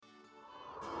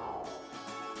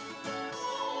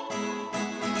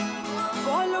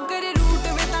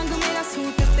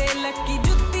ਚੱਕੀ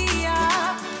ਜੁੱਤੀ ਆ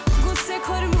ਗੁੱਸੇ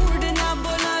ਖੋਰ ਮੂਡ ਨਾ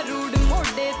ਬੋਲਾ ਰੂਡ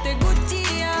ਮੋਢੇ ਤੇ ਗੁੱਚੀ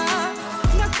ਆ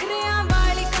ਨਖਰਿਆਂ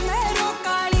ਵਾਲੀ ਕਮੇਰੋ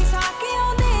ਕਾਲੀ ਸਾਕੇ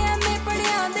ਆਉਂਦੇ ਐਵੇਂ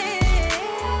ਪੜਿਆਂ ਦੇ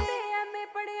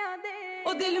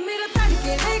ਉਹ ਦਿਲ ਮੇਰਾ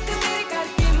ਧੜਕੇ ਵੇਖ ਤੇਰੇ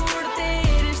ਕਰਕੇ ਮੋੜ ਤੇ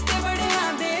ਰਿਸ਼ਤੇ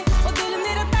ਬੜਿਆਂ ਦੇ ਉਹ ਦਿਲ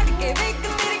ਮੇਰਾ ਧੜਕੇ ਵੇਖ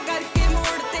ਤੇਰੇ ਕਰਕੇ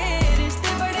ਮੋੜ ਤੇ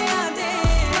ਰਿਸ਼ਤੇ ਬੜਿਆਂ ਦੇ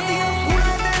ਨਦੀਆਂ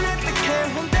ਫੂਲਾਂ ਦੇ ਨੇ ਤਿੱਖੇ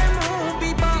ਹੁੰਦੇ ਮੂੰਹ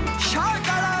ਬੀਬਾ ਸ਼ਾਹ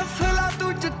ਕਾਲਾ ਸਲਾ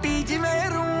ਤੂੰ ਚਿੱਟੀ ਜਿਵੇਂ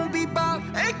ਰੂੰ ਬੀਬਾ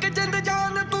ਇੱਕ ਜਿੰਦ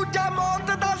ਜਾਨ ਦੂਜਾ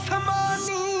ਮੌਤ ਦਾ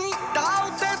ਸਮਾਨੀ ਦਾਉ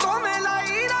ਤੇ ਦੋਵੇਂ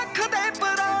ਲਾਈ ਰੱਖਦੇ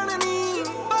ਪ੍ਰਾਣ ਨੀ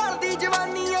ਭਾਲਦੀ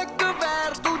ਜਵਾਨੀ ਇੱਕ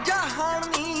ਵੈਰ ਦੂਜਾ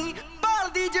ਹਾਨੀ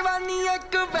ਭਾਲਦੀ ਜਵਾਨੀ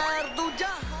ਇੱਕ ਵੈਰ ਦੂਜਾ।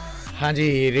 ਹਾਂਜੀ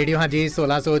ਰੇਡੀਓ ਹਾਂਜੀ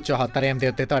 1674 AM ਦੇ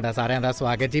ਉੱਤੇ ਤੁਹਾਡਾ ਸਾਰਿਆਂ ਦਾ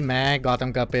ਸਵਾਗਤ ਜੀ। ਮੈਂ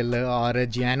ਗੌਤਮ ਕਪਿਲ ਔਰ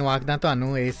ਜੀ ਆਇਆਂ ਨੂੰ ਆਖਦਾ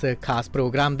ਤੁਹਾਨੂੰ ਇਸ ਖਾਸ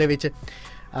ਪ੍ਰੋਗਰਾਮ ਦੇ ਵਿੱਚ।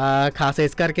 ਖਾਸ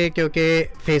ਇਸ ਕਰਕੇ ਕਿਉਂਕਿ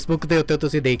ਫੇਸਬੁੱਕ ਦੇ ਉੱਤੇ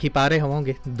ਤੁਸੀਂ ਦੇਖ ਹੀ ਪਾ ਰਹੇ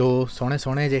ਹੋਵੋਗੇ ਦੋ ਸੋਹਣੇ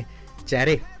ਸੋਹਣੇ ਜਿਹੇ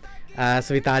ਚਿਹਰੇ,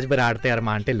 ਸਵੀਤਾਜ ਬਰਾੜ ਤੇ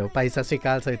ਅਰਮਾਨ ਢਿੱਲੋਂ। ਭਾਈ ਸਤਿ ਸ਼੍ਰੀ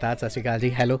ਅਕਾਲ। ਸਵੀਤਾਜ ਸਤਿ ਸ਼੍ਰੀ ਅਕਾਲ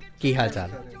ਜੀ। ਹੈਲੋ, ਕੀ ਹਾਲ ਚਾਲ?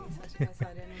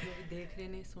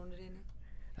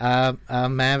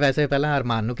 ਮੈਂ ਵੈਸੇ ਪਹਿਲਾਂ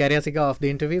ਅਰਮਾਨ ਨੂੰ ਕਹਿ ਰਿਹਾ ਸੀਗਾ ਆਫ ਦੀ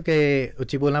ਇੰਟਰਵਿਊ ਕਿ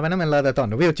ਉੱਚੀ ਬੋਲਣਾ ਪੈਣਾ, ਮੈਨੂੰ ਲੱਗਦਾ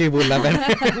ਤੁਹਾਨੂੰ ਵੀ ਉੱਚੀ ਬੋਲਣਾ ਪੈਣਾ।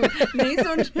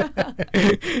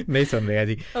 ਨਹੀਂ ਸੁਣ ਰਿਹਾ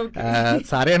ਜੀ,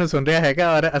 ਸਾਰਿਆਂ ਨੂੰ ਸੁਣ ਰਿਹਾ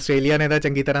ਹੈਗਾ ਔਰ ਆਸਟ੍ਰੇਲੀਆ ਨੇ ਤਾਂ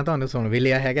ਚੰਗੀ ਤਰ੍ਹਾਂ ਤੁਹਾਨੂੰ ਸੁਣ ਵੀ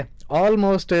ਲਿਆ ਹੈਗਾ।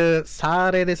 ਆਲਮੋਸਟ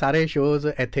ਸਾਰੇ ਦੇ ਸਾਰੇ ਸ਼ੋਜ਼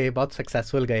ਇੱਥੇ ਬਹੁਤ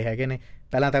ਸਕਸੈਸਫੁਲ ਗਏ ਹੈਗੇ ਨੇ।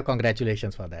 ਪਹਿਲਾਂ ਤਾਂ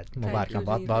ਕੰਗਰੈਚੂਲੇਸ਼ਨਸ ਫॉर दैट, ਮੁਬਾਰਕਾਂ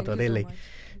ਬਹੁਤ ਬਹੁਤ ਉਹਦੇ ਲਈ।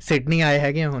 ਸਿਡਨੀ ਆਏ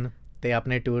ਹੈਗੇ ਹੁਣ ਅਤੇ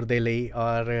ਆਪਣੇ ਟੂਰ ਦੇ ਲਈ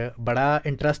ਔਰ ਬੜਾ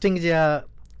ਇੰਟਰਸਟਿੰਗ ਜਿਹਾ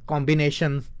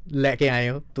ਕੰਬੀਨੇਸ਼ਨ ਲੈ ਕੇ ਆਏ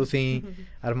ਹੋ ਤੁਸੀਂ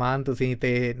ਅਰਮਾਨ, ਤੁਸੀਂ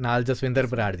ਅਤੇ ਨਾਲ ਜਸਵਿੰਦਰ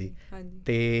ਬਰਾੜ ਜੀ।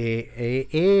 ਅਤੇ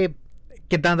ਇਹ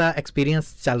ਕਿੱਦਾਂ ਦਾ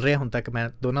ਐਕਸਪੀਰੀਅੰਸ ਚੱਲ ਰਿਹਾ ਹੁਣ ਤੱਕ? ਮੈਂ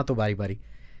ਦੋਨਾਂ ਤੋਂ ਵਾਰੀ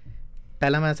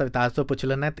ਪਹਿਲਾਂ ਮੈਂ ਸਵਿਤਾਜ ਤੋਂ ਪੁੱਛ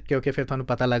ਲੈਣਾ ਕਿਉਂਕਿ ਫਿਰ ਤੁਹਾਨੂੰ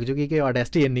ਪਤਾ ਲੱਗ ਜੂਗੀ ਕਿ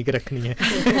ਆਡੈਸਟੀ ਇੰਨੀ ਕੁ ਰੱਖਣੀ ਹੈ।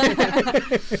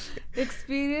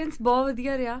 ਐਕਸਪੀਰੀਅੰਸ ਬਹੁਤ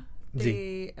ਵਧੀਆ ਰਿਹਾ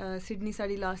ਅਤੇ ਸਿਡਨੀ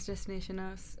ਸਾਡੀ ਲਾਸਟ ਡੈਸਟੀਨੇਸ਼ਨ ਆ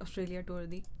ਆਸਟ੍ਰੇਲੀਆ ਟੂਰ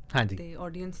ਦੀ। ਹਾਂਜੀ, ਅਤੇ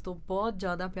ਆਡੀਅנਸ ਤੋਂ ਬਹੁਤ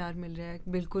ਜ਼ਿਆਦਾ ਪਿਆਰ ਮਿਲ ਰਿਹਾ ਹੈ।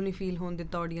 ਬਿਲਕੁਲ ਨਹੀਂ ਫੀਲ ਹੋਣ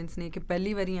ਦਿੱਤਾ ਆਡੀਅנਸ ਨੇ ਕਿ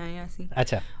ਪਹਿਲੀ ਵਾਰੀ ਆਏ ਹਾਂ ਅਸੀਂ।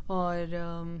 ਅੱਛਾ। ਔਰ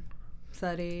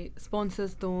ਸਾਰੇ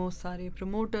ਸਪੋਂਸਰਸ ਤੋਂ, ਸਾਰੇ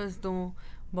ਪ੍ਰਮੋਟਰਸ ਤੋਂ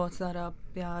ਬਹੁਤ ਸਾਰਾ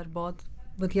ਪਿਆਰ, ਬਹੁਤ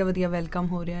ਵਧੀਆ ਵੈਲਕਮ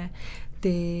ਹੋ ਰਿਹਾ ਹੈ।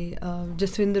 ਅਤੇ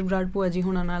ਜਸਵਿੰਦਰ ਬਰਾੜ ਭੂਆ ਜੀ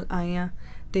ਹੁਣਾਂ ਨਾਲ ਆਏ ਹਾਂ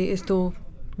ਅਤੇ ਇਸ ਤੋਂ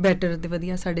ਬੈਟਰ ਅਤੇ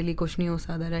ਵਧੀਆ ਸਾਡੇ ਲਈ ਕੁਛ ਨਹੀਂ ਹੋ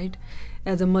ਸਕਦਾ, ਰਾਈਟ।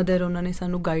 ਐਜ਼ ਅ ਮਦਰ ਉਹਨਾਂ ਨੇ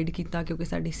ਸਾਨੂੰ ਗਾਈਡ ਕੀਤਾ ਕਿਉਂਕਿ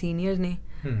ਸਾਡੇ ਸੀਨੀਅਰ ਨੇ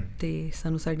ਅਤੇ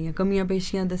ਸਾਨੂੰ ਸਾਡੀਆਂ ਕਮੀਆਂ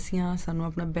ਪੇਸ਼ੀਆਂ ਦੱਸੀਆਂ, ਸਾਨੂੰ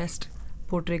ਆਪਣਾ ਬੈਸਟ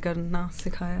ਪੋਰਟਰੇ ਕਰਨਾ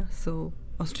ਸਿਖਾਇਆ। ਸੋ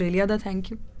ਆਸਟ੍ਰੇਲੀਆ ਦਾ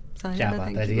ਥੈਂਕ ਯੂ ਸਾਰਿਆਂ ਦਾ।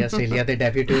 ਥੈਂਕ ਯੂ ਜੀ। ਆਸਟ੍ਰੇਲੀਆ ਦੇ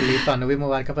ਡੈਬਿਊ ਟੂਰ ਲਈ ਤੁਹਾਨੂੰ ਵੀ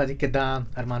ਮੁਬਾਰਕਾਂ ਭਾਅ ਜੀ। ਕਿੱਦਾਂ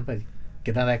ਅਰਮਾਨ ਭਾਅ ਜੀ,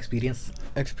 ਕਿੱਦਾਂ ਦਾ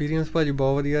ਐਕਸਪੀਰੀਅੰਸ ਭਾਅ ਜੀ?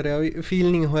 ਬਹੁਤ ਵਧੀਆ ਰਿਹਾ। ਵੀ ਫੀਲ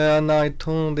ਨਹੀਂ ਹੋਇਆ ਨਾ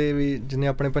ਇੱਥੋਂ ਦੇ ਵੀ ਜਿੰਨੇ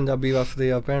ਆਪਣੇ ਪੰਜਾਬੀ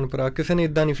ਵੱਸਦੇ ਆ ਭੈਣ ਭਰਾ, ਕਿਸੇ ਨੇ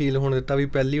ਇੱਦਾਂ ਨਹੀਂ ਫੀਲ ਹੋਣ ਦਿੱਤਾ ਵੀ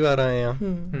ਪਹਿਲੀ ਵਾਰ ਆਏ ਆ।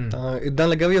 ਤਾਂ ਇੱਦਾਂ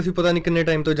ਲੱਗਿਆ ਵੀ ਅਸੀਂ ਪਤਾ ਨਹੀਂ ਕਿੰਨੇ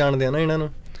ਟਾਈਮ ਤੋਂ ਜਾਣਦੇ ਹਾਂ ਨਾ ਇਹਨਾਂ ਨੂੰ,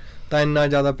 ਤਾਂ ਇੰਨਾ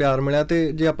ਜ਼ਿਆਦਾ ਪਿਆਰ ਮਿਲਿਆ।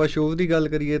 ਅਤੇ ਜੇ ਆਪਾਂ ਸ਼ੋਅ ਦੀ ਗੱਲ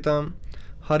ਕਰੀਏ ਤਾਂ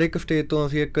ਹਰ ਇੱਕ ਸਟੇਜ ਤੋਂ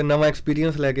ਅਸੀਂ ਇੱਕ ਨਵਾਂ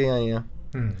ਐਕਸਪੀਰੀਅੰਸ ਲੈ ਕੇ ਆਏ ਹਾਂ।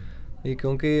 ਇਹ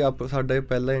ਕਿਉਂਕਿ ਸਾਡਾ ਇਹ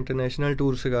ਪਹਿਲਾ ਇੰਟਰਨੈਸ਼ਨਲ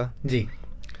ਟੂਰ ਸੀਗਾ ਜੀ।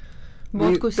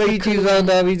 ਕਈ ਚੀਜ਼ਾਂ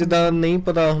ਦਾ ਵੀ ਜਿੱਦਾਂ ਨਹੀਂ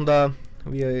ਪਤਾ ਹੁੰਦਾ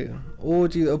ਵੀ ਉਹ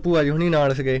ਚੀਜ਼ ਭੂਆ ਜੀ ਹੁਣੀ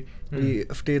ਨਾਲ ਸੀਗੇ ਵੀ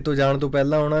ਸਟੇਜ ਤੋਂ ਜਾਣ ਤੋਂ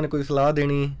ਪਹਿਲਾਂ ਉਹਨਾਂ ਨੇ ਕੋਈ ਸਲਾਹ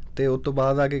ਦੇਣੀ ਅਤੇ ਉਸ ਤੋਂ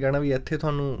ਬਾਅਦ ਆ ਕੇ ਕਹਿਣਾ ਵੀ ਇੱਥੇ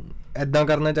ਤੁਹਾਨੂੰ ਇੱਦਾਂ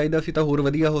ਕਰਨਾ ਚਾਹੀਦਾ ਸੀ ਤਾਂ ਹੋਰ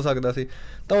ਵਧੀਆ ਹੋ ਸਕਦਾ ਸੀ।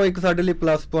 ਤਾਂ ਉਹ ਇੱਕ ਸਾਡੇ ਲਈ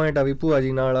ਪਲੱਸ ਪੁਆਇੰਟ ਆ ਵੀ ਭੂਆ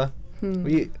ਜੀ ਨਾਲ ਆ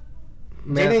ਵੀ।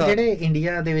 ਜਿਹੜੇ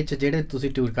ਇੰਡੀਆ ਦੇ ਵਿੱਚ ਜਿਹੜੇ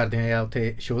ਤੁਸੀਂ ਟੂਰ ਕਰਦੇ ਹੋ ਜਾਂ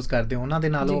ਉੱਥੇ ਸ਼ੋਅਜ਼ ਕਰਦੇ ਹੋ ਉਹਨਾਂ ਦੇ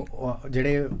ਨਾਲੋਂ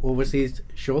ਜਿਹੜੇ ਓਵਰਸੀਜ਼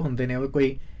ਸ਼ੋਅ ਹੁੰਦੇ ਨੇ ਉਹ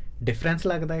ਕੋਈ ਡਿਫਰੈਂਸ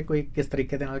ਲੱਗਦਾ ਹੈ ਕੋਈ ਕਿਸ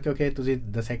ਤਰੀਕੇ ਦੇ ਨਾਲ? ਕਿਉਂਕਿ ਤੁਸੀਂ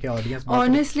ਦੱਸਿਆ ਕਿ audience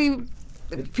honestly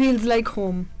feels like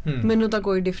home. ਮੈਨੂੰ ਤਾਂ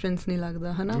ਕੋਈ ਡਿਫਰੈਂਸ ਨਹੀਂ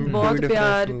ਲੱਗਦਾ ਹੈ ਨਾ। ਬਹੁਤ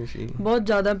ਪਿਆਰ, ਬਹੁਤ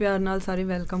ਜ਼ਿਆਦਾ ਪਿਆਰ ਨਾਲ ਸਾਰੇ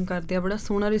ਵੈਲਕਮ ਕਰਦੇ ਆ, ਬੜਾ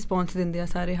ਸੋਹਣਾ ਰਿਸਪੌਂਸ ਦਿੰਦੇ ਆ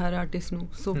ਸਾਰੇ ਹਰ ਆਰਟਿਸਟ ਨੂੰ।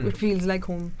 So it feels like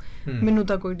home. ਮੈਨੂੰ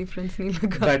ਤਾਂ ਕੋਈ ਡਿਫਰੈਂਸ ਨਹੀਂ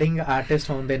ਲੱਗਾ। ਬਡਿੰਗ ਆਰਟਿਸਟ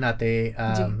ਹੋਣ ਦੇ ਨਾਤੇ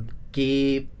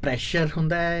ਕੀ ਪ੍ਰੈਸ਼ਰ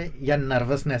ਹੁੰਦਾ ਹੈ ਜਾਂ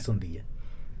ਨਰਵਸਨੈਸ ਹੁੰਦੀ ਹੈ?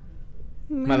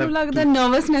 ਮੈਨੂੰ ਲੱਗਦਾ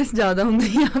ਨਰਵਸਨੈਸ ਜ਼ਿਆਦਾ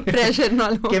ਹੁੰਦੀ ਆ ਪ੍ਰੈਸ਼ਰ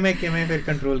ਨਾਲੋਂ। ਕਿਵੇਂ ਫਿਰ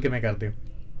ਕੰਟਰੋਲ ਕਿਵੇਂ ਕਰਦੇ ਹੋ?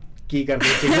 ਕੀ ਕਰਦੇ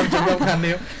ਹੋ? ਚਿੰਗਮ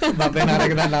ਖਾਂਦੇ ਹੋ? ਬਾਬੇ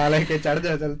ਨਾਨਕ ਦਾ ਨਾਂ ਲੈ ਕੇ ਚੜ੍ਹ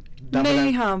ਜਾ ਚੱਲ?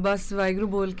 ਨਹੀਂ, ਹਾਂ ਬਸ ਵਾਹਿਗੁਰੂ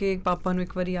ਬੋਲ ਕੇ ਪਾਪਾ ਨੂੰ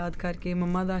ਇੱਕ ਵਾਰੀ ਯਾਦ ਕਰਕੇ,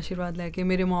 ਮੰਮਾ ਦਾ ਆਸ਼ੀਰਵਾਦ ਲੈ ਕੇ,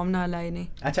 ਮੇਰੇ ਮੋਮ ਨਾਲ ਆਏ ਨੇ।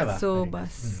 ਅੱਛਾ। ਸੋ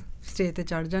ਬਸ ਸਟੇਜ ਤੇ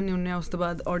ਚੜ੍ਹ ਜਾਂਦੇ ਹੁੰਦੇ ਆ, ਉਸ ਤੋਂ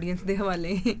ਬਾਅਦ ਆਡੀਅੰਸ ਦੇ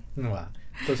ਹਵਾਲੇ।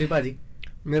 ਵਾਹ। ਤੁਸੀਂ ਭਾਜੀ?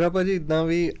 ਮੇਰਾ ਭਾਜੀ ਇੱਦਾਂ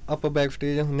ਵੀ ਆਪਾਂ ਬੈਕ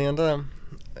ਸਟੇਜ ਹੁੰਦੇ ਹਾਂ ਤਾਂ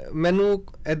ਮੈਨੂੰ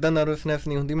ਇੱਦਾਂ ਨਰਵਸਨੈਸ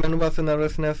ਨਹੀਂ ਹੁੰਦੀ। ਮੈਨੂੰ ਬਸ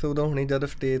ਨਰਵਸਨੈਸ ਉਦੋਂ ਹੋਣੀ ਜਦ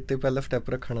ਸਟੇਜ 'ਤੇ ਪਹਿਲਾ ਸਟੈਪ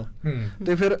ਰੱਖਣਾ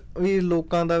ਅਤੇ ਫਿਰ ਵੀ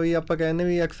ਲੋਕਾਂ ਦਾ ਵੀ ਆਪਾਂ ਕਹਿੰਦੇ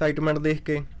ਵੀ ਐਕਸਾਈਟਮੈਂਟ ਦੇਖ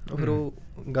ਕੇ ਫਿਰ ਉਹ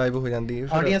ਗਾਇਬ ਹੋ ਜਾਂਦੀ ਹੈ।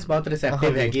 ਆਡੀਅੰਸ ਬਹੁਤ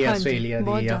ਰਿਸੈਪਟਿਵ ਹੈਗੀ ਆਸਟ੍ਰੇਲੀਆ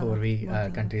ਦੀ ਜਾਂ ਹੋਰ ਵੀ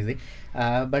ਕੰਟਰੀਜ਼ ਦੀ।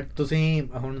 ਬਟ ਤੁਸੀਂ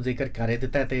ਹੁਣ ਜ਼ਿਕਰ ਕਰ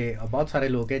ਦਿੱਤਾ ਅਤੇ ਬਹੁਤ ਸਾਰੇ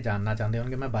ਲੋਕ ਇਹ ਜਾਣਨਾ ਚਾਹੁੰਦੇ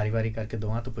ਹੋਣਗੇ। ਮੈਂ ਵਾਰੀ ਕਰਕੇ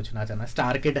ਦੋਵਾਂ ਤੋਂ ਪੁੱਛਣਾ ਚਾਹੁੰਦਾ।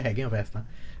 ਸਟਾਰ ਕਿਡ ਹੈਗੇ ਹੋ ਵੈਸੇ ਤਾਂ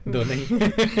ਦੋਨੇ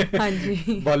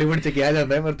ਹੀ, ਬਾਲੀਵੁੱਡ 'ਚ ਕਿਹਾ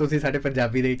ਜਾਂਦਾ, ਪਰ ਤੁਸੀਂ ਸਾਡੇ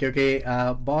ਪੰਜਾਬੀ ਦੇ ਕਿਉਂਕਿ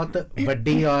ਬਹੁਤ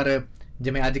ਵੱਡੀ ਔਰ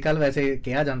ਜਿਵੇਂ ਅੱਜ ਕੱਲ੍ਹ ਵੈਸੇ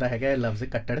ਕਿਹਾ ਜਾਂਦਾ ਹੈਗਾ ਲਫ਼ਜ਼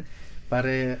ਕੱਟੜ, ਪਰ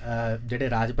ਜਿਹੜੇ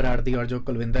ਰਾਜ ਬਰਾੜ ਦੀ ਔਰ ਜੋ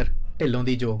ਕੁਲਵਿੰਦਰ ਢਿੱਲੋਂ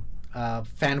ਦੀ ਜੋ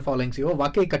ਫੈਨ ਫੋਲੋਇੰਗ ਸੀ ਉਹ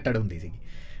ਵਾਕਈ ਕੱਟੜ ਹੁੰਦੀ ਸੀਗੀ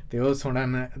ਅਤੇ ਉਹ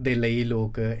ਸੁਣਨ ਦੇ ਲਈ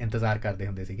ਲੋਕ ਇੰਤਜ਼ਾਰ ਕਰਦੇ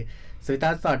ਹੁੰਦੇ ਸੀਗੇ।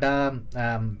 ਸਵੀਤਾਜ, ਤੁਹਾਡਾ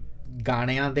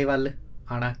ਗਾਣਿਆਂ ਦੇ ਵੱਲ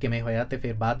ਆਉਣਾ ਕਿਵੇਂ ਹੋਇਆ ਅਤੇ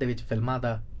ਫਿਰ ਬਾਅਦ ਦੇ ਵਿੱਚ ਫਿਲਮਾਂ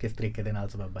ਦਾ ਕਿਸ ਤਰੀਕੇ ਦੇ ਨਾਲ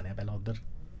ਸਬਬ ਬਣਿਆ? ਪਹਿਲਾਂ ਉੱਧਰ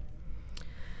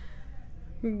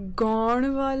ਗਾਉਣ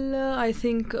ਵੱਲ ਆਈ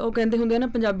ਥਿੰਕ ਉਹ ਕਹਿੰਦੇ ਹੁੰਦੇ ਆ ਨਾ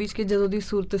ਪੰਜਾਬੀ 'ਚ ਕਿ ਜਦੋਂ ਦੀ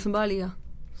ਸੂਰਤ ਸੰਭਾਲੀ ਆ,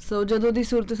 ਸੋ ਜਦੋਂ ਦੀ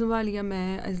ਸੂਰਤ ਸੰਭਾਲੀ ਆ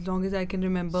ਮੈਂ as long as I can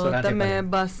remember ਤਾਂ ਮੈਂ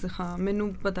ਬਸ ਹਾਂ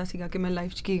ਮੈਨੂੰ ਪਤਾ ਸੀਗਾ ਕਿ ਮੈਂ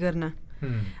ਲਾਈਫ 'ਚ ਕੀ ਕਰਨਾ।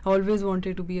 Always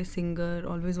wanted to be a singer,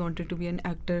 always wanted to be an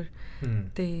actor.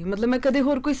 ਤੇ ਮਤਲਬ ਮੈਂ ਕਦੇ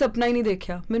ਹੋਰ ਕੋਈ ਸੁਪਨਾ ਹੀ ਨਹੀਂ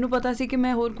ਦੇਖਿਆ, ਮੈਨੂੰ ਪਤਾ ਸੀ ਕਿ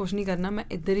ਮੈਂ ਹੋਰ ਕੁਛ ਨਹੀਂ ਕਰਨਾ, ਮੈਂ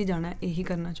ਇੱਧਰ ਹੀ ਜਾਣਾ, ਇਹੀ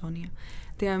ਕਰਨਾ ਚਾਹੁੰਦੀ ਹਾਂ।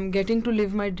 ਤੇ I am getting to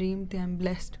live my dream ਤੇ ਆਈ ਐਮ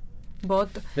ਬਲੈਸਡ।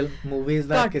 ਬਹੁਤ ਮੂਵੀਜ਼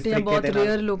ਦਾ ਕਿਸ ਤਰੀਕੇ ਬਹੁਤ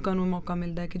ਰੇਅਰ ਲੋਕਾਂ ਨੂੰ ਮੌਕਾ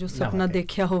ਮਿਲਦਾ ਹੈ ਕਿ ਜੋ ਸੁਪਨਾ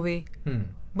ਦੇਖਿਆ ਹੋਵੇ,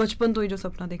 ਬਚਪਨ ਤੋਂ ਹੀ ਜੋ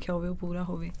ਸੁਪਨਾ ਦੇਖਿਆ ਹੋਵੇ ਉਹ ਪੂਰਾ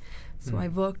ਹੋਵੇ। So I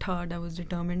worked hard, I was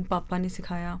determined. ਪਾਪਾ ਨੇ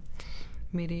ਸਿਖਾਇਆ,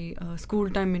 ਮੇਰੇ ਸਕੂਲ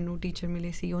ਟਾਈਮ ਮੈਨੂੰ ਟੀਚਰ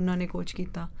ਮਿਲੇ ਸੀ, ਉਹਨਾਂ ਨੇ ਕੋਚ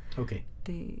ਕੀਤਾ।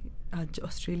 ਤੇ ਅੱਜ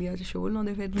ਆਸਟ੍ਰੇਲੀਆ 'ਚ ਸ਼ੋਅ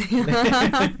ਲਾਉਂਦੇ ਫਿਰਦੇ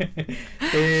ਆ।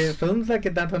 ਤੇ ਫਿਲਮਸ ਦਾ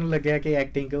ਕਿੱਦਾਂ ਤੁਹਾਨੂੰ ਲੱਗਿਆ ਕਿ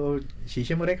ਐਕਟਿੰਗ ਉਹ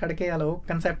ਸ਼ੀਸ਼ੇ ਮੂਹਰੇ ਖੜ ਕੇ ਵਾਲਾ ਉਹ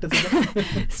ਕਨਸੈਪਟ ਸੀਗਾ?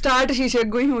 ਸਟਾਰਟ ਸ਼ੀਸ਼ੇ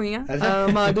ਅੱਗੋਂ ਹੀ ਹੋਈ ਆ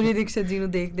ਮਾਧੁਰੀ ਦੀਕਸ਼ਿਤ ਜੀ ਨੂੰ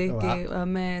ਦੇਖ ਕੇ।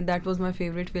 ਮੈਂ that was my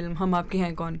favourite film ਹਮ ਆਪਕੇ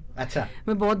ਹੈਂ ਕੌਣ। ਅੱਛਾ,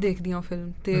 ਮੈਂ ਬਹੁਤ ਦੇਖਦੀ ਹਾਂ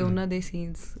ਫਿਲਮ ਤੇ ਉਹਨਾਂ ਦੇ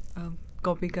ਸੀਨਸ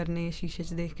ਕਾਪੀ ਕਰਨੇ, ਸ਼ੀਸ਼ੇ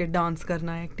 'ਚ ਦੇਖ ਕੇ ਡਾਂਸ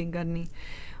ਕਰਨਾ, ਐਕਟਿੰਗ ਕਰਨੀ।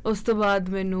 ਉਸ ਤੋਂ ਬਾਅਦ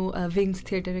ਮੈਨੂੰ ਵਿੰਗਸ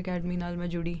ਥੀਏਟਰ ਅਕੈਡਮੀ ਨਾਲ ਮੈਂ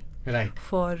ਜੁੜੀ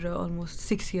ਫॉर ਆਲਮੋਸਟ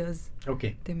 6 years।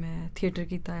 ਤੇ ਮੈਂ ਥੀਏਟਰ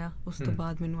ਕੀਤਾ ਆ। ਉਸ ਤੋਂ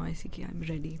ਬਾਅਦ ਮੈਨੂੰ ਆਈ ਸੀ ਕਿ ਆਈ ਐਮ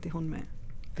ਰੈਡੀ ਤੇ ਹੁਣ ਮੈਂ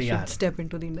ਤਿਆਰ step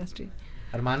into the industry.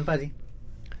 Armaan ਭਾਜੀ?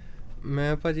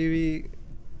 ਮੈਂ ਭਾਜੀ ਵੀ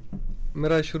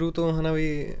ਮੇਰਾ ਸ਼ੁਰੂ ਤੋਂ ਹੈ ਨਾ ਵੀ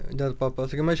ਜਦ ਪਾਪਾ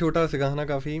ਸੀਗਾ, ਮੈਂ ਛੋਟਾ ਸੀਗਾ ਹੈ ਨਾ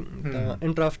ਕਾਫੀ, ਤਾਂ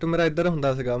ਇੰਟਰਸਟ ਮੇਰਾ ਇੱਧਰ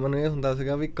ਹੁੰਦਾ ਸੀਗਾ। ਮੈਨੂੰ ਇਹ ਹੁੰਦਾ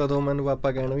ਸੀਗਾ ਵੀ ਕਦੋਂ ਮੈਨੂੰ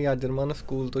ਪਾਪਾ ਕਹਿਣ ਵੀ ਅੱਜ ਅਰਮਾਨ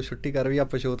ਸਕੂਲ ਤੋਂ ਛੁੱਟੀ ਕਰ ਵੀ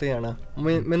ਆਪਾਂ ਸ਼ੋਅ 'ਤੇ ਜਾਣਾ।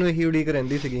 ਮੈਨੂੰ ਇਹੀ ਉਡੀਕ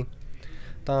ਰਹਿੰਦੀ ਸੀਗੀ।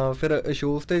 ਤਾਂ ਫਿਰ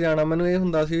ਸ਼ੋਅ 'ਤੇ ਜਾਣਾ ਮੈਨੂੰ ਇਹ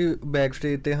ਹੁੰਦਾ ਸੀ ਬੈਕ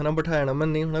ਸਟੇਜ 'ਤੇ ਹੈ ਨਾ ਬਿਠਾਉਣਾ,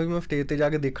 ਮੈਨੂੰ ਨਹੀਂ ਹੋਣਾ ਵੀ ਮੈਂ ਸਟੇਜ 'ਤੇ ਜਾ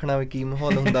ਕੇ ਦੇਖਣਾ ਵੀ ਕੀ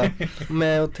ਮਾਹੌਲ ਹੁੰਦਾ।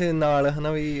 ਮੈਂ ਉੱਥੇ ਨਾਲ ਹੈ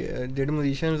ਨਾ ਵੀ ਜਿਹੜੇ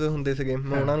ਮਿਊਜ਼ੀਸ਼ੀਅਨਸ ਹੁੰਦੇ ਸੀਗੇ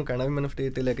ਮੈਂ ਉਹਨਾਂ ਨੂੰ ਕਹਿਣਾ ਵੀ ਮੈਨੂੰ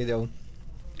ਸਟੇਜ 'ਤੇ ਲੈ ਕੇ ਜਾਓ।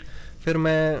 ਫਿਰ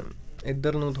ਮੈਂ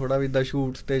ਇੱਧਰ ਨੂੰ ਥੋੜ੍ਹਾ ਵੀ ਇੱਦਾਂ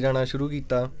ਸ਼ੂਟਸ 'ਤੇ ਜਾਣਾ ਸ਼ੁਰੂ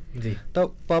ਕੀਤਾ ਜੀ। ਤਾਂ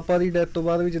ਪਾਪਾ ਦੀ ਡੈਥ ਤੋਂ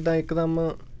ਬਾਅਦ ਵੀ ਜਿੱਦਾਂ ਇੱਕਦਮ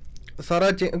ਸਾਰਾ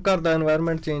ਘਰ ਦਾ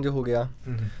ਇਨਵਾਇਰਮੈਂਟ ਚੇਂਜ ਹੋ ਗਿਆ।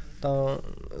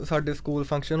 ਤਾਂ ਸਾਡੇ ਸਕੂਲ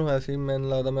ਫੰਕਸ਼ਨ ਹੋਇਆ ਸੀ, ਮੈਨੂੰ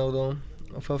ਲੱਗਦਾ ਮੈਂ ਉਦੋਂ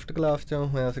ਫਸਟ ਕਲਾਸ 'ਚ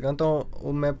ਹੋਇਆ ਸੀਗਾ। ਤਾਂ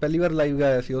ਉਹ ਮੈਂ ਪਹਿਲੀ ਵਾਰ ਲਾਈਵ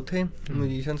ਗਾਇਆ ਸੀ ਉੱਥੇ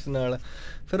ਮਿਊਜ਼ੀਸ਼ੀਅਨਸ ਨਾਲ।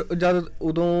 ਫਿਰ ਜਦ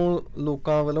ਉਦੋਂ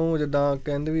ਲੋਕਾਂ ਵੱਲੋਂ ਜਿੱਦਾਂ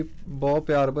ਕਹਿੰਦੇ ਵੀ ਬਹੁਤ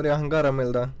ਪਿਆਰ ਭਰਿਆ ਹੁੰਗਾਰਾ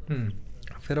ਮਿਲਦਾ,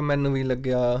 ਫਿਰ ਮੈਨੂੰ ਵੀ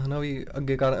ਲੱਗਿਆ ਹੈ ਨਾ ਵੀ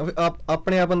ਅੱਗੇ ਕਰ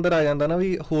ਆਪਣੇ ਆਪ ਅੰਦਰ ਆ ਜਾਂਦਾ ਨਾ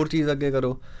ਵੀ ਹੋਰ ਚੀਜ਼ ਅੱਗੇ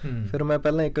ਕਰੋ। ਫਿਰ ਮੈਂ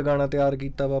ਪਹਿਲਾਂ ਇੱਕ ਗਾਣਾ ਤਿਆਰ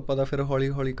ਕੀਤਾ ਪਾਪਾ ਦਾ, ਫਿਰ ਹੌਲੀ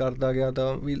ਹੌਲੀ ਕਰਦਾ ਗਿਆ।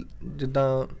 ਤਾਂ ਵੀ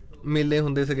ਜਿੱਦਾਂ ਮੇਲੇ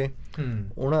ਹੁੰਦੇ ਸੀਗੇ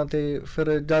ਉਹਨਾਂ 'ਤੇ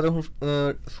ਫਿਰ ਜਦ ਹੁਣ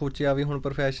ਸੋਚਿਆ ਵੀ ਹੁਣ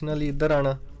ਪ੍ਰੋਫੈਸ਼ਨਲੀ ਇੱਧਰ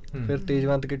ਆਉਣਾ, ਫਿਰ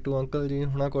ਤੇਜਵੰਤ ਕਿੱਟੂ ਅੰਕਲ ਜੀ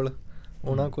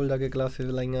ਉਹਨਾਂ ਕੋਲ ਜਾ ਕੇ ਕਲਾਸਿਸ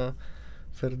ਲਾਈਆਂ।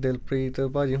 ਫਿਰ ਦਿਲਪ੍ਰੀਤ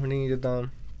ਭਾਜੀ ਹੁਣੀ, ਜਿੱਦਾਂ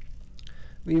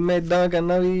ਵੀ ਮੈਂ ਇੱਦਾਂ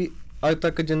ਕਹਿੰਦਾ ਵੀ ਅੱਜ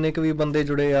ਤੱਕ ਜਿੰਨੇ ਕੁ ਵੀ ਬੰਦੇ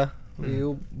ਜੁੜੇ ਆ ਵੀ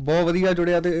ਉਹ ਬਹੁਤ ਵਧੀਆ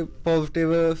ਜੁੜਿਆ ਅਤੇ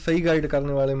ਪੋਜ਼ੀਟਿਵ ਸਹੀ ਗਾਈਡ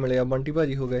ਕਰਨ ਵਾਲੇ ਮਿਲੇ ਆ। ਬੰਟੀ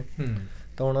ਭਾਜੀ ਹੋ ਗਏ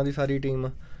ਤਾਂ ਉਹਨਾਂ ਦੀ ਸਾਰੀ ਟੀਮ।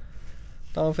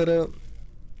 ਤਾਂ ਫਿਰ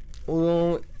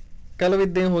ਉਦੋਂ ਕਹਿ ਲਓ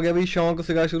ਇੱਦਾਂ ਹੋ ਗਿਆ ਵੀ ਸ਼ੌਂਕ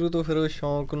ਸੀਗਾ ਸ਼ੁਰੂ ਤੋਂ, ਫਿਰ ਉਹ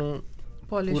ਸ਼ੌਂਕ ਨੂੰ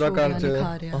ਪੂਰਾ ਕਰਨ 'ਚ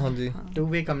ਹਾਂਜੀ ਟੂ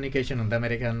ਵੇ ਕਮਿਊਨੀਕੇਸ਼ਨ ਹੁੰਦਾ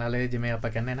ਮੇਰੇ ਖਿਆਲ ਨਾਲ। ਜਿਵੇਂ ਆਪਾਂ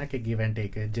ਕਹਿੰਦੇ ਨਾ ਕਿ ਗਿਵ ਐਂਡ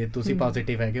ਟੇਕ, ਜੇ ਤੁਸੀਂ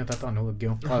ਪੋਜ਼ੀਟਿਵ ਹੈਗੇ ਹੋ ਤਾਂ ਤੁਹਾਨੂੰ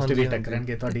ਅੱਗਿਓਂ ਪੋਜ਼ੀਟਿਵ ਹੀ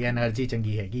ਟੱਕਰਨਗੇ, ਤੁਹਾਡੀ ਐਨਰਜੀ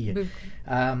ਚੰਗੀ ਹੈਗੀ ਹੈ।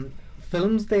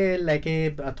 ਫਿਲਮਸ ਦੇ ਲੈ ਕੇ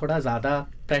ਥੋੜ੍ਹਾ ਜ਼ਿਆਦਾ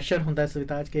ਪ੍ਰੈਸ਼ਰ ਹੁੰਦਾ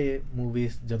ਸਵੀਤਾਜ ਕਿ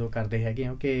ਮੂਵੀਜ਼ ਜਦੋਂ ਕਰਦੇ ਹੈਗੇ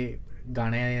ਹੋ ਕਿ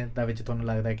ਗਾਣਿਆਂ ਦਾ ਵਿੱਚ ਤੁਹਾਨੂੰ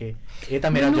ਲੱਗਦਾ ਕਿ ਇਹ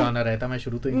ਤਾਂ ਮੇਰਾ ਜਨਰ ਹੈ ਤਾਂ ਮੈਂ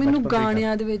ਸ਼ੁਰੂ ਤੋਂ ਹੀ? ਮੈਨੂੰ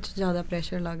ਗਾਣਿਆਂ ਦੇ ਵਿੱਚ ਜ਼ਿਆਦਾ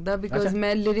ਪ੍ਰੈਸ਼ਰ ਲੱਗਦਾ ਬਿਕੋਜ਼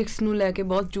ਮੈਂ ਲਿਰਿਕਸ ਨੂੰ ਲੈ ਕੇ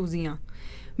ਬਹੁਤ ਚੂਜ਼ੀ ਹਾਂ।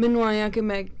 ਮੈਨੂੰ ਆਇਆ ਕਿ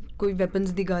ਮੈਂ ਕੋਈ ਵੈਪਨਸ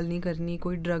ਦੀ ਗੱਲ ਨਹੀਂ ਕਰਨੀ,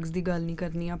 ਕੋਈ ਡਰੱਗਸ ਦੀ ਗੱਲ ਨਹੀਂ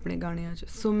ਕਰਨੀ ਆਪਣੇ ਗਾਣਿਆਂ 'ਚ।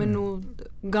 ਸੋ ਮੈਨੂੰ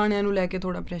ਗਾਣਿਆਂ ਨੂੰ ਲੈ ਕੇ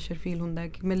ਥੋੜ੍ਹਾ ਪ੍ਰੈਸ਼ਰ ਫੀਲ ਹੁੰਦਾ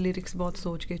ਕਿ ਮੈਂ ਲਿਰਿਕਸ ਬਹੁਤ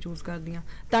ਸੋਚ ਕੇ ਚੂਜ਼ ਕਰਦੀ ਹਾਂ,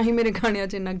 ਤਾਂ ਹੀ ਮੇਰੇ ਗਾਣਿਆਂ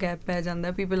 'ਚ ਇੰਨਾ ਗੈਪ ਪੈ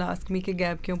ਜਾਂਦਾ। ਪੀਪਲ ਆਸਕ ਮੀ ਕਿ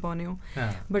ਗੈਪ ਕਿਉਂ ਪਾਉਂਦੇ ਹੋ,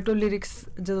 ਬਟ ਉਹ ਲਿਰਿਕਸ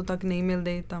ਜਦੋਂ ਤੱਕ ਨਹੀਂ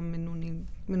ਮਿਲਦੇ ਤਾਂ ਮੈਨੂੰ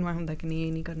ਐਂ ਹੁੰਦਾ ਕਿ ਨਹੀਂ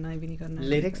ਇਹ ਨਹੀਂ ਕਰਨਾ, ਇਹ ਵੀ ਨਹੀਂ ਕਰਨਾ।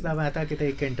 ਲਿਰਿਕਸ ਦਾ ਮੈਂ ਤਾਂ ਕਿਤੇ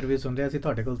ਇੱਕ ਇੰਟਰਵਿਊ ਸੁਣਿਆ ਸੀ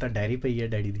ਤੁਹਾਡੇ ਕੋਲ ਤਾਂ ਡਾਇਰੀ ਪਈ ਹੈ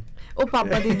ਡੈਡੀ ਦੀ। ਉਹ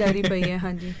ਪਾਪਾ ਦੀ ਡਾਇਰੀ ਪਈ ਹੈ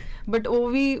ਹਾਂਜੀ, ਬਟ ਉਹ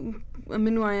ਵੀ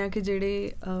ਮੈਨੂੰ ਆਇਆ ਕਿ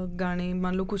ਜਿਹੜੇ ਗਾਣੇ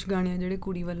ਮੰਨ ਲਓ ਕੁਛ ਗਾਣੇ ਜਿਹੜੇ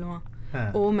ਕੁੜੀ ਵੱਲੋਂ ਆ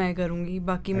ਉਹ ਮੈਂ ਕਰੂੰਗੀ,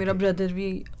 ਬਾਕੀ ਮੇਰਾ ਬ੍ਰਦਰ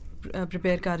ਵੀ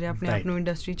ਪ੍ਰੀਪੇਅਰ ਕਰ ਰਿਹਾ ਆਪਣੇ ਆਪ ਨੂੰ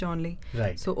ਇੰਡਸਟਰੀ 'ਚ ਆਉਣ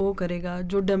ਲਈ। ਸੋ ਉਹ ਕਰੇਗਾ।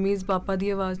 ਜੋ ਡਮੀਜ਼ ਪਾਪਾ ਦੀ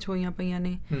ਆਵਾਜ਼ 'ਚ ਹੋਈਆਂ ਪਈਆਂ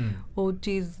ਨੇ ਉਹ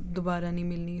ਚੀਜ਼ ਦੁਬਾਰਾ ਨਹੀਂ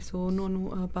ਮਿਲਣੀ, ਸੋ ਉਹਨਾਂ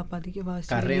ਨੂੰ ਪਾਪਾ ਦੀ ਆਵਾਜ਼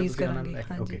 'ਚ ਰਿਲੀਜ਼ ਕਰਾਂਗੇ।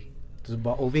 ਹਾਂਜੀ,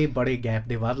 ਉਹ ਵੀ ਬੜੇ ਗੈਪ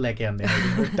ਦੇ ਬਾਅਦ ਲੈ ਕੇ ਆਉਂਦੇ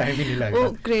ਨੇ, ਟਾਈਮ ਹੀ ਨਹੀਂ ਲੱਗਦਾ।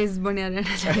 ਉਹ ਕ੍ਰੇਜ਼ ਬਣਿਆ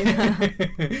ਰਹਿਣਾ ਚਾਹੀਦਾ।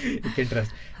 ਇੱਕ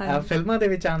ਇੰਟਰਸਟ ਫਿਲਮਾਂ ਦੇ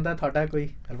ਵਿੱਚ ਆਉਣ ਦਾ ਤੁਹਾਡਾ ਕੋਈ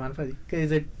ਅਰਮਾਨ ਭਾਜੀ ਕਿ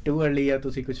ਇਜ਼ ਇਟ ਟੂ ਅਰਲੀ ਜਾਂ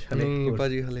ਤੁਸੀਂ ਕੁਝ ਹਲੇ? ਨਹੀਂ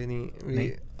ਭਾਜੀ ਹਲੇ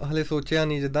ਨਹੀਂ, ਹਲੇ ਸੋਚਿਆ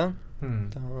ਨਹੀਂ ਜਿੱਦਾਂ।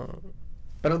 ਤਾਂ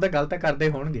ਪਰ ਉਹਦਾ ਗੱਲ ਤਾਂ ਕਰਦੇ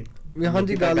ਹੋਣਗੇ।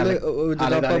 ਹਾਂਜੀ, ਗੱਲ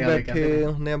ਜਦੋਂ ਆਪਾਂ ਬੈਠੇ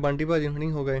ਹੁੰਦੇ ਆ ਬੰਟੀ ਭਾਜੀ ਹੁਣੀ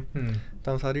ਹੋ ਗਏ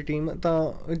ਤਾਂ ਸਾਰੀ ਟੀਮ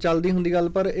ਤਾਂ ਚੱਲਦੀ ਹੁੰਦੀ ਗੱਲ।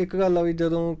 ਪਰ ਇੱਕ ਗੱਲ ਆ ਵੀ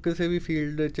ਜਦੋਂ ਕਿਸੇ ਵੀ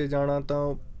ਫੀਲਡ 'ਚ ਜਾਣਾ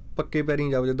ਤਾਂ ਪੱਕੇ ਪੈਰੀਂ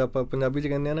ਜਾਓ, ਜਿੱਦਾਂ ਆਪਾਂ ਪੰਜਾਬੀ 'ਚ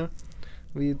ਕਹਿੰਦੇ ਆ ਨਾ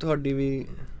ਵੀ ਤੁਹਾਡੀ ਵੀ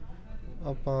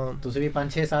ਆਪਾਂ ਤੁਸੀਂ ਵੀ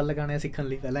 5-6 ਸਾਲ ਲਗਾਉਣੇ ਸਿੱਖਣ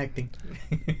ਲਈ ਪਹਿਲਾਂ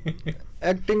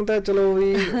ਐਕਟਿੰਗ ਤਾਂ ਚਲੋ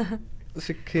ਵੀ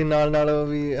ਸਿੱਖੇ ਨਾਲ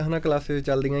ਵੀ ਹੈ ਨਾ ਕਲਾਸਿਸ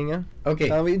ਚੱਲਦੀਆਂ ਹੀ ਆ।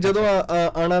 ਤਾਂ ਵੀ ਜਦੋਂ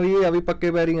ਆਉਣਾ ਵੀ ਇਹ ਆ ਵੀ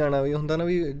ਪੱਕੇ ਪੈਰੀਂ ਆਉਣਾ ਵੀ ਹੁੰਦਾ ਨਾ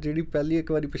ਵੀ ਜਿਹੜੀ ਪਹਿਲੀ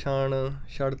ਇੱਕ ਵਾਰੀ ਪਛਾਣ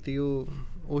ਛੱਡਤੀ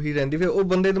ਉਹੀ ਰਹਿੰਦੀ, ਫਿਰ ਉਹ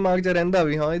ਬੰਦੇ ਦਿਮਾਗ 'ਚ ਰਹਿੰਦਾ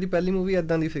ਵੀ ਹਾਂ ਇਹਦੀ ਪਹਿਲੀ ਮੂਵੀ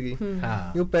ਇੱਦਾਂ ਦੀ ਸੀਗੀ,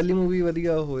 ਉਹ ਪਹਿਲੀ ਮੂਵੀ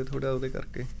ਵਧੀਆ ਹੋਏ ਥੋੜ੍ਹਾ ਉਹਦੇ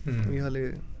ਕਰਕੇ ਵੀ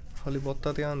ਹਲੇ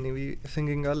ਬਹੁਤਾ ਧਿਆਨ ਨਹੀਂ ਵੀ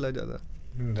ਸਿੰਗਿੰਗ ਵੱਲ ਆ ਜ਼ਿਆਦਾ।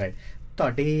 ਰਾਈਟ।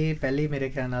 ਤੁਹਾਡੀ ਪਹਿਲੀ ਮੇਰੇ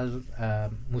ਖਿਆਲ ਨਾਲ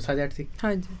ਮੂਸਾ ਜੱਟ ਸੀ।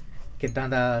 ਹਾਂਜੀ। ਕਿੱਦਾਂ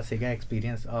ਦਾ ਸੀਗਾ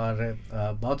ਐਕਸਪੀਰੀਅੰਸ? ਔਰ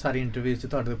ਬਹੁਤ ਸਾਰੀ ਇੰਟਰਵਿਊਜ਼ 'ਚ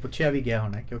ਤੁਹਾਡੇ ਤੋਂ ਪੁੱਛਿਆ ਵੀ ਗਿਆ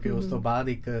ਹੋਣਾ, ਕਿਉਂਕਿ ਉਸ ਤੋਂ ਬਾਅਦ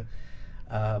ਇੱਕ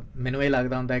ਮੈਨੂੰ ਇਹ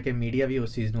ਲੱਗਦਾ ਹੁੰਦਾ ਹੈ ਕਿ ਮੀਡੀਆ ਵੀ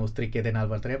ਉਸ ਚੀਜ਼ ਨੂੰ ਉਸ ਤਰੀਕੇ ਦੇ ਨਾਲ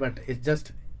ਵਰਤ ਰਿਹਾ, ਬਟ ਇਟਸ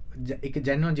ਜਸਟ ਇੱਕ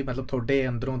ਜੈਨੂਅਨ ਜੀ ਮਤਲਬ ਤੁਹਾਡੇ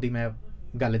ਅੰਦਰੋਂ ਦੀ ਮੈਂ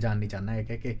ਗੱਲ ਜਾਣਨੀ ਚਾਹੁੰਦਾ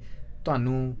ਹੈ ਕਿ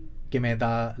ਤੁਹਾਨੂੰ ਕਿਵੇਂ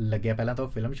ਦਾ ਲੱਗਿਆ? ਪਹਿਲਾਂ ਤਾਂ ਉਹ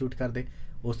ਫਿਲਮ ਸ਼ੂਟ ਕਰਦੇ,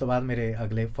 ਉਸ ਤੋਂ ਬਾਅਦ ਮੇਰੇ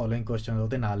ਅਗਲੇ ਫੋਲੋਇੰਗ ਕੁਐਸਚਨ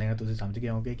ਉਹਦੇ ਨਾਲ ਲੈਣਾ, ਤੁਸੀਂ ਸਮਝ ਗਏ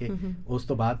ਹੋਗੇ ਕਿ ਉਸ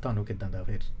ਤੋਂ ਬਾਅਦ ਤੁਹਾਨੂੰ ਕਿੱਦਾਂ ਦਾ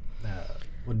ਫਿਰ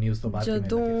ਉਹ ਨਿਊਜ਼ ਤੋਂ ਬਾਅਦ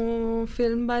ਜਦੋਂ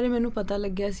ਫਿਲਮ ਬਾਰੇ ਮੈਨੂੰ ਪਤਾ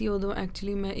ਲੱਗਿਆ ਸੀ ਉਦੋਂ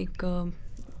ਐਕਚੁਅਲੀ ਮੈਂ ਇੱਕ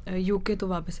UK ਤੋਂ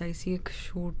ਵਾਪਸ ਆਈ ਸੀ, ਇੱਕ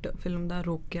ਸ਼ੂਟ ਫਿਲਮ ਦਾ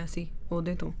ਰੁਕ ਗਿਆ ਸੀ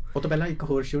ਉਹਦੇ ਤੋਂ। ਉਹ ਤੋਂ ਪਹਿਲਾਂ ਇੱਕ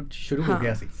ਹੋਰ ਸ਼ੂਟ ਸ਼ੁਰੂ ਹੋ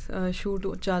ਗਿਆ ਸੀ? ਸ਼ੂਟ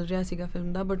ਚੱਲ ਰਿਹਾ ਸੀਗਾ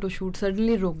ਫਿਲਮ ਦਾ, ਬਟ ਉਹ ਸ਼ੂਟ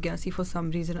ਸਡਨਲੀ ਰੁਕ ਗਿਆ ਸੀ for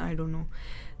some reason, I don't know.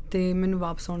 ਅਤੇ ਮੈਨੂੰ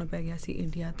ਵਾਪਸ ਆਉਣਾ ਪੈ ਗਿਆ ਸੀ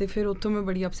ਇੰਡੀਆ, ਅਤੇ ਫਿਰ ਉੱਥੋਂ ਮੈਂ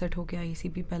ਬੜੀ ਅਪਸੈਟ ਹੋ ਕੇ ਆਈ ਸੀ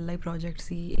ਵੀ ਪਹਿਲਾ ਹੀ ਪ੍ਰੋਜੈਕਟ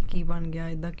ਸੀ, ਇਹ ਕੀ ਬਣ ਗਿਆ,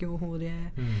 ਇੱਦਾਂ ਕਿਉਂ ਹੋ ਰਿਹਾ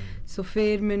ਹੈ। ਸੋ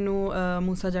ਫਿਰ ਮੈਨੂੰ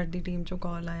ਮੂਸਾ ਜੱਟ ਦੀ ਟੀਮ 'ਚੋਂ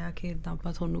ਕਾਲ ਆਇਆ ਕਿ ਇੱਦਾਂ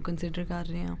ਆਪਾਂ ਤੁਹਾਨੂੰ ਕੰਸੀਡਰ ਕਰ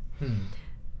ਰਹੇ ਹਾਂ।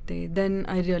 ਅਤੇ then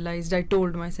I realised, I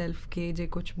told myself ਕਿ ਜੇ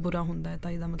ਕੁਛ ਬੁਰਾ ਹੁੰਦਾ ਹੈ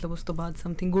ਤਾਂ ਇਹਦਾ ਮਤਲਬ ਉਸ ਤੋਂ ਬਾਅਦ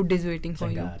something good is waiting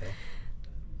for you.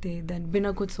 ਅਤੇ ਦੈਨ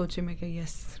ਬਿਨਾਂ ਕੁਝ ਸੋਚੇ ਮੈਂ ਕਿਹਾ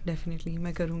ਯੈਸ ਡੈਫੀਨੇਟਲੀ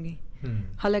ਮੈਂ ਕਰੂੰਗੀ।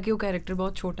 ਹਾਲਾਂਕਿ ਉਹ ਕੈਰੈਕਟਰ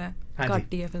ਬਹੁਤ ਛੋਟਾ ਹੈ,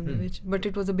 ਘੱਟ ਹੀ ਹੈ ਫਿਲਮ ਦੇ ਵਿੱਚ, but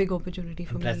it was a big opportunity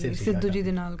for me Sidhu ji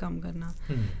ਦੇ ਨਾਲ ਕੰਮ ਕਰਨਾ,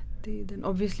 ਅਤੇ ਦੈਨ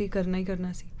ਓਬਵੀਅਸਲੀ ਕਰਨਾ ਹੀ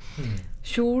ਕਰਨਾ ਸੀ।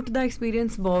 ਸ਼ੂਟ ਦਾ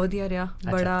ਐਕਸਪੀਰੀਅੰਸ ਬਹੁਤ ਵਧੀਆ ਰਿਹਾ,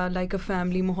 ਬੜਾ ਲਾਈਕ ਅ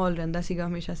ਫੈਮਿਲੀ ਮਾਹੌਲ ਰਹਿੰਦਾ ਸੀਗਾ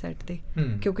ਹਮੇਸ਼ਾ ਸੈੱਟ 'ਤੇ,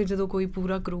 ਕਿਉਂਕਿ ਜਦੋਂ ਕੋਈ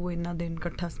ਪੂਰਾ ਕਰੂ ਇੰਨਾ ਦਿਨ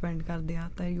ਇਕੱਠਾ ਸਪੈਂਡ ਕਰਦੇ ਆ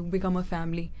ਤਾਂ ਯੂ ਬਿਕਮ ਅ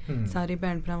ਫੈਮਿਲੀ, ਸਾਰੇ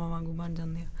ਭੈਣ ਭਰਾਵਾਂ ਵਾਂਗੂ ਬਣ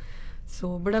ਜਾਂਦੇ ਆ।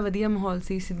 ਸੋ ਬੜਾ ਵਧੀਆ ਮਾਹੌਲ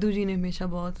ਸੀ। ਸਿੱਧੂ ਜੀ ਨੇ ਹਮੇਸ਼ਾ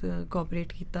ਬਹੁਤ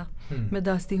ਕੋਆਪਰੇਟ ਕੀਤਾ। ਮੈਂ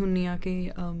ਦੱਸਦੀ ਹੁੰਦੀ ਹਾਂ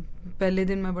ਕਿ ਪਹਿਲੇ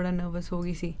ਦਿਨ ਮੈਂ ਬੜਾ ਨਰਵਸ ਹੋ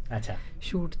ਗਈ ਸੀ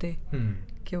ਸ਼ੂਟ 'ਤੇ,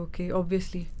 ਕਿਉਂਕਿ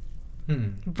ਓਬਵੀਅਸਲੀ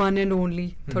ਵਨ ਐਂਡ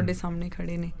ਓਨਲੀ ਤੁਹਾਡੇ ਸਾਹਮਣੇ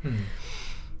ਖੜੇ ਨੇ,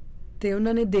 ਅਤੇ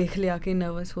ਉਹਨਾਂ ਨੇ ਦੇਖ ਲਿਆ ਕਿ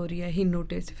ਨਰਵਸ ਹੋ ਰਹੀ ਹੈ, ਹੀ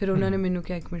ਨੋਟਿਸ। ਫਿਰ ਉਹਨਾਂ ਨੇ ਮੈਨੂੰ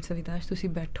ਕਿਹਾ 1 ਮਿੰਟ ਸਵੀਤਾਜ ਤੁਸੀਂ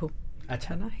ਬੈਠੋ।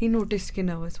 ਅੱਛਾ ਨਾ, ਹੀ ਨੋਟਿਸ ਕਿ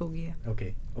ਨਰਵਸ ਹੋ ਗਈ ਹੈ।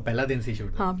 ਓਕੇ, ਉਹ ਪਹਿਲਾ ਦਿਨ ਸੀ ਸ਼ੂਟ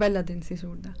ਦਾ? ਹਾਂ, ਪਹਿਲਾ ਦਿਨ ਸੀ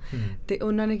ਸ਼ੂਟ ਦਾ। ਅਤੇ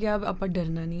ਉਹਨਾਂ ਨੇ ਕਿਹਾ ਆਪਾਂ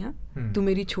ਡਰਨਾ ਨਹੀਂ ਆ, ਤੂੰ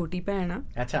ਮੇਰੀ ਛੋਟੀ ਭੈਣ ਆ,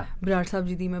 ਬਰਾੜ ਸਾਹਿਬ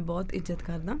ਜੀ ਦੀ ਮੈਂ ਬਹੁਤ ਇੱਜ਼ਤ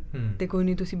ਕਰਦਾ, ਅਤੇ ਕੋਈ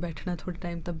ਨਹੀਂ ਤੁਸੀਂ ਬੈਠਣਾ ਥੋੜ੍ਹਾ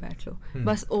ਟਾਈਮ ਤੱਕ ਬੈਠ ਲਓ।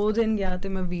 ਬਸ ਉਹ ਦਿਨ ਗਿਆ ਅਤੇ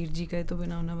ਮੈਂ ਵੀਰ ਜੀ ਕਹੇ ਤੋਂ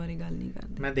ਬਿਨਾਂ ਉਹਨਾਂ ਬਾਰੇ ਗੱਲ ਨਹੀਂ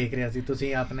ਕਰਦੀ। ਮੈਂ ਦੇਖ ਰਿਹਾ ਸੀ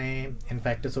ਤੁਸੀਂ ਆਪਣੇ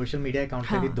ਇਨਫੈਕਟ ਸੋਸ਼ਲ ਮੀਡੀਆ ਅਕਾਊਂਟ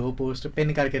 'ਤੇ ਵੀ 2 ਪੋਸਟ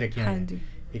ਪਿੰਨ ਕਰਕੇ ਰੱਖੀਆਂ ਨੇ,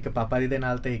 ਇੱਕ ਪਾਪਾ ਜੀ ਦੇ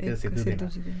ਨਾਲ ਅਤੇ ਇੱਕ ਸਿੱਧੂ ਦੇ ਨਾਲ।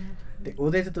 ਅਤੇ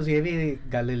ਉਹਦੇ 'ਚ ਤੁਸੀਂ ਇਹ ਵੀ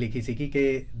ਗੱਲ ਲਿਖੀ ਸੀ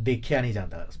ਕਿ ਦੇਖਿਆ ਨਹੀਂ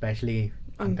ਜਾਂਦਾ, ਸਪੈਸ਼ਲੀ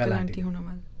ਅੰਕਲ ਆਂਟੀ ਹੋਣਾ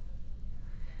ਵੱਲ,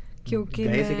 ਕਿਉਂਕਿ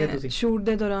ਮੈਂ ਸ਼ੂਟ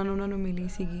ਦੇ ਦੌਰਾਨ ਉਹਨਾਂ ਨੂੰ ਮਿਲੀ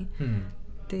ਸੀਗੀ,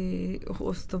 ਅਤੇ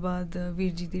ਉਸ ਤੋਂ ਬਾਅਦ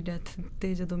ਵੀਰ ਜੀ ਦੀ ਡੈਥ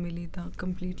 'ਤੇ ਜਦੋਂ ਮਿਲੀ ਤਾਂ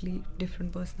ਕੰਪਲੀਟਲੀ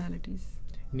ਡਿਫਰੈਂਟ ਪਰਸਨੈਲਿਟੀਜ਼।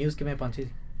 ਨਿਊਜ਼ ਕਿਵੇਂ ਪਹੁੰਚੀ?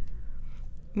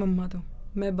 ਮੰਮਾ ਤੋਂ।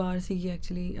 ਮੈਂ ਬਾਹਰ ਸੀਗੀ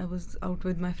actually, I was out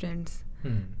with my friends,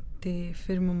 ਅਤੇ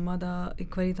ਫਿਰ ਮੰਮਾ ਦਾ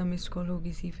ਇੱਕ ਵਾਰੀ ਤਾਂ ਮਿਸਡ ਕਾਲ ਹੋ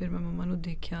ਗਈ ਸੀ। ਫਿਰ ਮੈਂ ਮੰਮਾ ਨੂੰ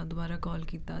ਦੇਖਿਆ, ਦੁਬਾਰਾ ਕਾਲ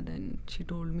ਕੀਤਾ, ਦੈਨ ਸ਼ੀ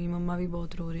ਟੋਲਡ ਮੀ। ਮੰਮਾ ਵੀ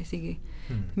ਬਹੁਤ ਰੋ ਰਹੇ ਸੀਗੇ,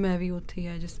 ਮੈਂ ਵੀ ਉੱਥੇ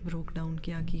ਆ ਜਸਟ ਬ੍ਰੋਕ ਡਾਊਨ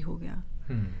ਕਿਹਾ ਕੀ ਹੋ ਗਿਆ,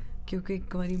 ਕਿਉਂਕਿ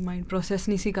ਇੱਕ ਵਾਰੀ ਮਾਈਂਡ ਪ੍ਰੋਸੈਸ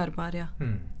ਨਹੀਂ ਸੀ ਕਰ ਪਾ ਰਿਹਾ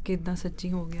ਕਿ ਇੱਦਾਂ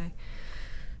ਸੱਚੀ ਹੋ ਗਿਆ ਹੈ।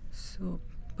 ਸੋ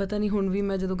ਪਤਾ ਨਹੀਂ ਹੁਣ ਵੀ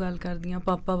ਮੈਂ ਜਦੋਂ ਗੱਲ ਕਰਦੀ ਹਾਂ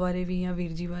ਪਾਪਾ ਬਾਰੇ ਵੀ ਜਾਂ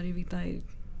ਵੀਰ ਜੀ ਬਾਰੇ ਵੀ ਤਾਂ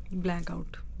ਬਲੈਂਕ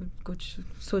ਆਊਟ, ਕੁਛ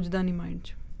ਸੁੱਝਦਾ ਨਹੀਂ ਮਾਈਂਡ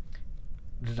 'ਚ।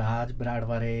 ਰਾਜ ਬਰਾੜ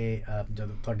ਬਾਰੇ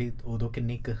ਜਦੋਂ ਤੁਹਾਡੀ ਉਦੋਂ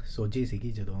ਕਿੰਨੀ ਕੁ ਸੋਝੀ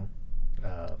ਸੀਗੀ ਜਦੋਂ?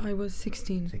 ਆਈ ਵਾਜ਼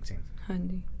 16।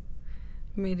 ਹਾਂਜੀ,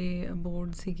 ਮੇਰੇ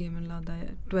ਬੋਰਡ ਸੀਗੇ ਮੈਨੂੰ ਲੱਗਦਾ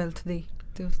 12th ਦੇ,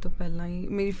 ਅਤੇ ਉਸ ਤੋਂ ਪਹਿਲਾਂ ਹੀ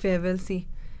ਮੇਰੀ ਫੇਅਰਵੈਲ ਸੀ,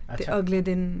 ਅਤੇ ਅਗਲੇ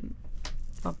ਦਿਨ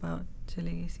ਪਾਪਾ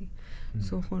ਚਲੇ ਗਏ ਸੀ।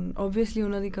 ਸੋ ਹੁਣ ਓਬਵੀਅਸਲੀ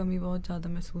ਉਹਨਾਂ ਦੀ ਕਮੀ ਬਹੁਤ ਜ਼ਿਆਦਾ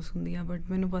ਮਹਿਸੂਸ ਹੁੰਦੀ ਆ, ਬਟ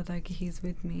ਮੈਨੂੰ ਪਤਾ ਹੈ ਕਿ he is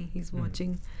with me, he is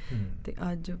watching. ਅਤੇ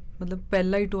ਅੱਜ ਮਤਲਬ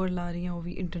ਪਹਿਲਾ ਹੀ ਟੂਰ ਲਾ ਰਹੀ ਹਾਂ, ਉਹ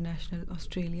ਵੀ ਇੰਟਰਨੈਸ਼ਨਲ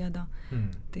ਆਸਟ੍ਰੇਲੀਆ ਦਾ,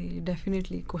 ਅਤੇ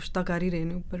ਡੈਫੀਨੇਟਲੀ ਕੁਛ ਤਾਂ ਕਰ ਹੀ ਰਹੇ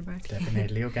ਨੇ ਉੱਪਰ ਬੈਠ ਕੇ।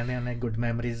 ਡੈਫੀਨੇਟਲੀ ਉਹ ਕਹਿੰਦੇ ਨੇ ਗੁੱਡ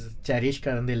ਮੈਮਰੀਜ਼ ਚੈਰਿਸ਼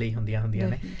ਕਰਨ ਦੇ ਲਈ ਹੁੰਦੀਆਂ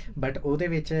ਨੇ, ਬਟ ਉਹਦੇ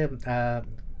ਵਿੱਚ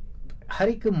ਹਰ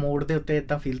ਇੱਕ ਮੋਡ ਦੇ ਉੱਤੇ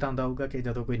ਇੱਦਾਂ ਫੀਲ ਤਾਂ ਹੁੰਦਾ ਹੋਊਗਾ ਕਿ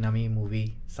ਜਦੋਂ ਕੋਈ ਨਵੀਂ ਮੂਵੀ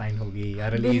ਸਾਈਨ ਹੋ ਗਈ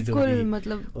ਜਾਂ ਰਿਲੀਜ਼ ਹੋ ਗਈ,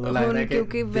 ਮਤਲਬ ਹੁਣ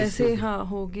ਕਿਉਂਕਿ ਵੈਸੇ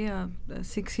ਹੋ ਗਿਆ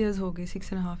 6 years ਹੋ ਗਏ,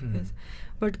 6.5 years,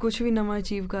 ਬਟ ਕੁਛ ਵੀ ਨਵਾਂ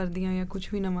ਅਚੀਵ ਕਰਦੀਆਂ ਜਾਂ ਕੁਛ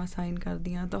ਵੀ ਨਵਾਂ ਸਾਈਨ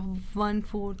ਕਰਦੀਆਂ ਤਾਂ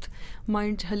 1/4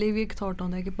 ਮਾਈਂਡ 'ਚ ਹਲੇ ਵੀ ਇੱਕ ਥੋਟ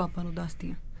ਆਉਂਦਾ ਕਿ ਪਾਪਾ ਨੂੰ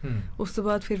ਦੱਸਦੀਆਂ। ਉਸ ਤੋਂ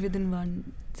ਬਾਅਦ ਫਿਰ ਵਿਦਿਨ 1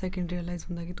 second ਰਿਅਲਾਈਜ਼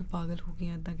ਹੁੰਦਾ ਕਿ ਤੂੰ ਪਾਗਲ ਹੋ ਗਈ,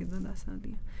 ਇੱਦਾਂ ਕਿੱਦਾਂ ਦੱਸ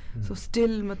ਸਕਦੀ ਹਾਂ। ਸੋ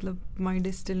ਸਟਿਲ ਮਤਲਬ mind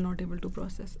is still not able to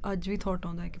process. ਅੱਜ ਵੀ ਥੋਟ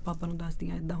ਆਉਂਦਾ ਹੈ ਕਿ ਪਾਪਾ ਨੂੰ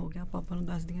ਦੱਸਦੀਆਂ ਇੱਦਾਂ ਹੋ ਗਿਆ, ਪਾਪਾ ਨੂੰ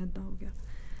ਦੱਸਦੀਆਂ ਇੱਦਾਂ ਹੋ ਗਿਆ।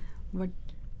 ਬਟ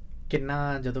ਕਿੰਨਾ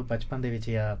ਜਦੋਂ ਬਚਪਨ ਦੇ ਵਿੱਚ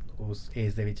ਜਾਂ ਉਸ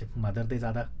ਏਜ ਦੇ ਵਿੱਚ ਮਦਰ ਦੇ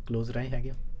ਜ਼ਿਆਦਾ ਕਲੋਜ਼ ਰਹੇ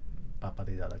ਹੈਗੇ, ਪਾਪਾ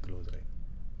ਦੇ ਜ਼ਿਆਦਾ ਕਲੋਜ਼ ਰਹੇ?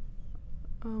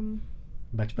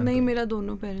 ਬਚਪਨ ਨਹੀਂ, ਮੇਰਾ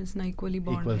ਦੋਨੋਂ ਪੇਰੈਂਟਸ ਨਾਲ ਇਕੁਅਲੀ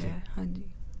ਬੌਂਡ ਹੈ। ਹਾਂਜੀ,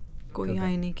 ਕੋਈ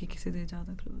ਆਏ ਨਹੀਂ ਕਿ ਕਿਸੇ ਦੇ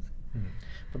ਜ਼ਿਆਦਾ ਕਲੋਜ਼।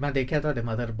 ਪਰ ਮੈਂ ਦੇਖਿਆ ਤੁਹਾਡੇ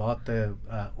ਮਦਰ ਬਹੁਤ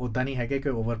ਉੱਦਾਂ ਨਹੀਂ ਹੈਗੇ ਕਿ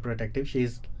over protective, she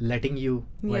is letting you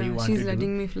what you want to do, she is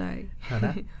letting me fly, ਹੈ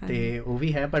ਨਾ? ਅਤੇ ਉਹ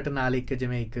ਵੀ ਹੈ, ਬਟ ਨਾਲ ਇੱਕ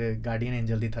ਜਿਵੇਂ ਇੱਕ ਗਾਰਡੀਅਨ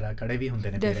ਐਂਜਲ ਦੀ ਤਰ੍ਹਾਂ ਖੜੇ ਵੀ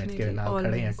ਹੁੰਦੇ ਨੇ ਪੇਰੈਂਟਸ ਕਿ ਨਾਲ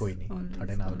ਖੜੇ ਆ, ਕੋਈ ਨਹੀਂ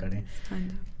ਤੁਹਾਡੇ ਨਾਲ ਖੜੇ।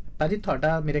 ਭਾਜੀ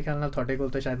ਤੁਹਾਡਾ ਮੇਰੇ ਖਿਆਲ ਨਾਲ ਤੁਹਾਡੇ ਕੋਲ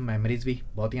ਤਾਂ ਸ਼ਾਇਦ ਮੈਮਰੀਜ਼ ਵੀ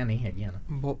ਬਹੁਤੀਆਂ ਨਹੀਂ ਹੈਗੀਆਂ ਨਾ?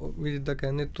 ਵੀ ਜਿੱਦਾਂ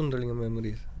ਕਹਿੰਦੇ ਧੁੰਦਲੀਆਂ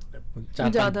ਮੈਮਰੀਜ਼,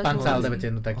 4-5 ਸਾਲ ਦੇ ਬੱਚੇ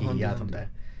ਨੂੰ ਤਾਂ ਕੀ ਯਾਦ ਹੁੰਦਾ ਹੈ।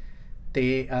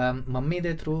 ਅਤੇ ਮੰਮੀ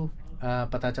ਦੇ ਥਰੂ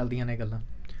ਪਤਾ ਚੱਲਦੀਆਂ ਨੇ ਗੱਲਾਂ?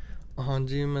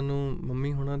 ਹਾਂਜੀ, ਮੈਨੂੰ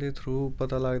ਮੰਮੀ ਹੁਣਾਂ ਦੇ ਥਰੂ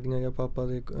ਪਤਾ ਲੱਗਦੀਆਂ, ਜਾਂ ਪਾਪਾ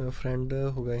ਦੇ ਫਰੈਂਡ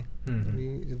ਹੋ ਗਏ ਵੀ,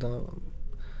 ਜਿੱਦਾਂ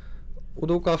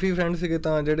ਉਦੋਂ ਕਾਫੀ ਫਰੈਂਡ ਸੀਗੇ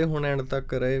ਤਾਂ ਜਿਹੜੇ ਹੁਣ ਐਂਡ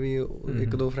ਤੱਕ ਰਹੇ ਵੀ,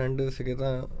 1-2 ਫਰੈਂਡ ਸੀਗੇ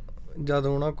ਤਾਂ ਜਦ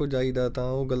ਉਹਨਾਂ ਕੋਲ ਜਾਈਦਾ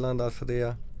ਤਾਂ ਉਹ ਗੱਲਾਂ ਦੱਸਦੇ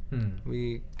ਆ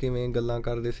ਵੀ ਕਿਵੇਂ ਗੱਲਾਂ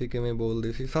ਕਰਦੇ ਸੀ, ਕਿਵੇਂ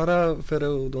ਬੋਲਦੇ ਸੀ, ਸਾਰਾ ਫਿਰ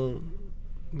ਉਦੋਂ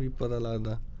ਵੀ ਪਤਾ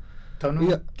ਲੱਗਦਾ।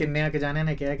 ਤੁਹਾਨੂੰ ਕਿੰਨਿਆਂ ਕੁ ਜਾਣਿਆਂ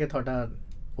ਨੇ ਕਿਹਾ ਕਿ ਤੁਹਾਡਾ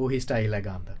ਉਹੀ ਸਟਾਈਲ ਹੈ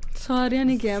ਗਾਣ ਦਾ? ਸਾਰਿਆਂ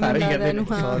ਨੇ ਕਿਹਾ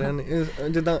ਸਾਰਿਆਂ ਨੇ,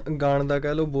 ਜਿੱਦਾਂ ਗਾਣ ਦਾ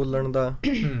ਕਹਿ ਲਓ, ਬੋਲਣ ਦਾ,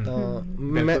 ਤਾਂ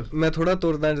ਮੈਂ ਥੋੜਾ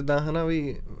ਤੁਰਦਾ ਜਿੱਦਾਂ ਹਨਾ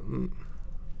ਵੀ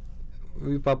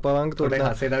ਪਾਪਾ ਵਾਂਗ ਤੁਰਦਾ,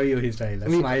 ਹਾਸੇ ਦਾ ਵੀ ਉਹੀ ਸਟਾਈਲ ਹੈ,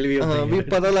 ਸਮਾਈਲ ਵੀ ਹਾਂ, ਵੀ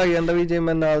ਪਤਾ ਲੱਗ ਜਾਂਦਾ ਵੀ ਜੇ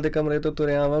ਮੈਂ ਨਾਲ ਦੇ ਕਮਰੇ ਤੋਂ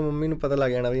ਤੁਰਿਆ ਆਵਾਂ, ਮੰਮੀ ਨੂੰ ਪਤਾ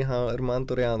ਲੱਗ ਜਾਣਾ ਵੀ ਹਾਂ ਅਰਮਾਨ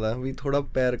ਤੁਰਿਆ ਆਉਂਦਾ, ਵੀ ਥੋੜਾ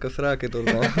ਪੈਰ ਘਸਰਾ ਕੇ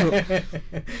ਤੁਰਦਾ।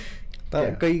 ਤਾਂ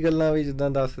ਕਈ ਗੱਲਾਂ ਵੀ ਜਿੱਦਾਂ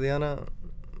ਦੱਸਦੇ ਆ ਨਾ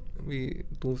ਵੀ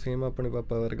ਤੂੰ ਸੇਮ ਆਪਣੇ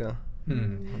ਪਾਪਾ ਵਰਗਾ।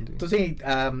 ਤੁਸੀਂ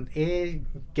ਇਹ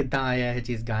ਕਿੱਦਾਂ ਆਇਆ ਇਹ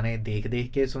ਚੀਜ਼, ਗਾਣੇ ਦੇਖ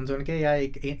ਕੇ ਸੁਣ ਕੇ, ਜਾਂ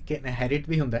ਇੱਕ ਹੈਰਿਟ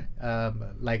ਵੀ ਹੁੰਦਾ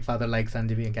ਲਾਈਕ ਫਾਦਰ ਲਾਈਕ ਸਨ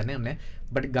ਜਿਵੇਂ ਕਹਿੰਦੇ ਹੁੰਦੇ,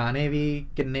 ਬਟ ਗਾਣੇ ਵੀ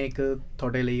ਕਿੰਨੇ ਕੁ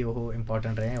ਤੁਹਾਡੇ ਲਈ ਉਹ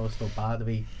ਇੰਪੋਰਟੈਂਟ ਰਹੇ, ਉਸ ਤੋਂ ਬਾਅਦ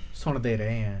ਵੀ ਸੁਣਦੇ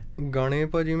ਰਹੇ ਆ ਗਾਣੇ?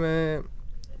 ਭਾਜੀ ਮੈਂ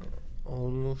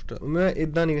ਆਲਮੋਸਟ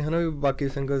ਇੱਦਾਂ ਨਹੀਂ ਹੈ ਨਾ ਵੀ ਬਾਕੀ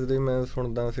ਸਿੰਗਰਸ ਦੇ ਮੈਂ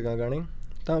ਸੁਣਦਾ ਸੀਗਾ ਗਾਣੇ,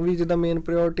 ਤਾਂ ਵੀ ਜਿੱਦਾਂ ਮੇਨ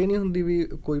ਪ੍ਰਾਇਓਰਟੀ ਨਹੀਂ ਹੁੰਦੀ ਵੀ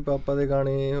ਕੋਈ ਪਾਪਾ ਦੇ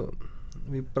ਗਾਣੇ,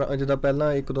 ਵੀ ਜਿੱਦਾਂ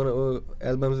ਪਹਿਲਾਂ 1-2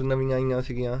 ਐਲਬਮਸ ਨਵੀਆਂ ਆਈਆਂ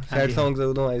ਸੀਗੀਆਂ, ਸੈਡ ਸੌਂਗਸ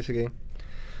ਉਦੋਂ ਆਏ ਸੀਗੇ,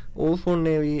 ਉਹ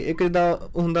ਸੁਣਨੇ ਵੀ ਇੱਕ ਜਿੱਦਾਂ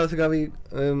ਹੁੰਦਾ ਸੀਗਾ ਵੀ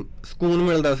ਸਕੂਨ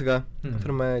ਮਿਲਦਾ ਸੀਗਾ,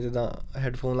 ਫਿਰ ਮੈਂ ਜਿੱਦਾਂ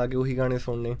ਹੈਡਫੋਨ ਲਾ ਕੇ ਉਹੀ ਗਾਣੇ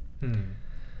ਸੁਣਨੇ।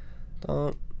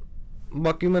 ਤਾਂ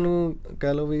ਬਾਕੀ ਮੈਨੂੰ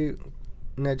ਕਹਿ ਲਓ ਵੀ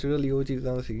ਨੈਚੁਰਲੀ ਉਹ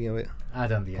ਚੀਜ਼ਾਂ ਸੀਗੀਆਂ ਆ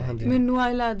ਜਾਂਦੀਆਂ। ਮੈਨੂੰ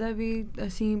ਆਏ ਲੱਗਦਾ ਵੀ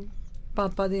ਅਸੀਂ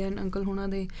ਪਾਪਾ ਦੇ ਅੰਕਲ ਹੋਣਾ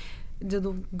ਦੇ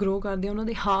ਜਦੋਂ ਗਰੋ ਕਰਦੇ ਆ, ਉਹਨਾਂ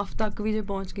ਦੇ ਹਾਫ ਤੱਕ ਵੀ ਜੇ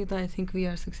ਪਹੁੰਚ ਗਏ ਤਾਂ I think we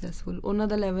R successful. ਉਹਨਾਂ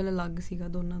ਦਾ ਲੈਵਲ ਅਲੱਗ ਸੀਗਾ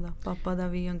ਦੋਨਾਂ ਦਾ, ਪਾਪਾ ਦਾ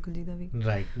ਵੀ ਅੰਕਲ ਜੀ ਦਾ ਵੀ,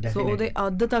 ਰਾਈਟ। ਸੋ ਉਹਦੇ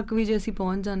ਅੱਧ ਤੱਕ ਵੀ ਜੇ ਅਸੀਂ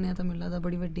ਪਹੁੰਚ ਜਾਂਦੇ ਹਾਂ ਤਾਂ ਮੈਨੂੰ ਲੱਗਦਾ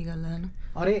ਬੜੀ ਵੱਡੀ ਗੱਲ ਹੈ ਨਾ।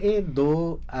 ਔਰ ਇਹ 2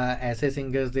 ਐਸੇ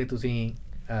ਸਿੰਗਰਸ ਦੇ ਤੁਸੀਂ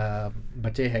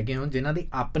ਬੱਚੇ ਹੈਗੇ ਹੋ ਜਿਨ੍ਹਾਂ ਦੀ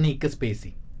ਆਪਣੀ ਇੱਕ ਸਪੇਸ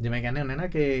ਸੀ, ਜਿਵੇਂ ਕਹਿੰਦੇ ਹੁੰਦੇ ਨਾ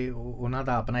ਕਿ ਉਹਨਾਂ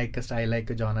ਦਾ ਆਪਣਾ ਇੱਕ ਸਟਾਈਲ ਹੈ,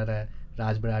 ਇੱਕ ਜਨਰ ਹੈ,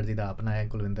 ਰਾਜ ਬਰਾੜ ਜੀ ਦਾ ਆਪਣਾ ਹੈ,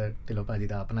 ਕੁਲਵਿੰਦਰ ਢਿੱਲੋਂ ਭਾਜੀ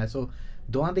ਦਾ ਆਪਣਾ ਹੈ, ਸੋ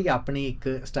ਦੋਵਾਂ ਦੀ ਆਪਣੀ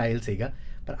ਇੱਕ ਸਟਾਈਲ ਸੀਗਾ।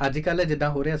 ਪਰ ਅੱਜ ਕੱਲ੍ਹ ਜਿੱਦਾਂ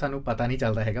ਹੋ ਰਿਹਾ ਸਾਨੂੰ ਪਤਾ ਨਹੀਂ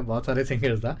ਚੱਲਦਾ ਹੈਗਾ, ਬਹੁਤ ਸਾਰੇ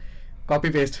ਸਿੰਗਰਸ ਦਾ ਕਾਪੀ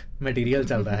ਪੇਸਟ ਮਟੀਰੀਅਲ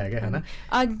ਚੱਲਦਾ ਹੈਗਾ, ਹੈ ਨਾ।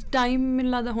 ਅੱਜ ਟਾਈਮ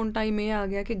ਮੈਨੂੰ ਲੱਗਦਾ ਹੁਣ ਟਾਈਮ ਇਹ ਆ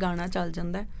ਗਿਆ ਕਿ ਗਾਣਾ ਚੱਲ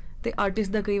ਜਾਂਦਾ ਤੇ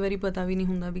ਆਰਟਿਸਟ ਦਾ ਕਈ ਵਾਰੀ ਪਤਾ ਵੀ ਨਹੀਂ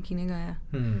ਹੁੰਦਾ ਵੀ ਕਿਹਨੇ ਗਾਇਆ।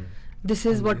 This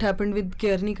is what happened with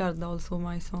care ਨਹੀਂ ਕਰਦਾ ਆਲਸੋ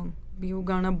ਮਾਈ ਸੌਂਗ, ਵੀ ਉਹ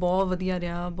ਗਾਣਾ ਬਹੁਤ ਵਧੀਆ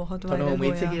ਰਿਹਾ, ਬਹੁਤ ਵਾਇਰਲ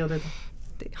ਹੋਇਆ।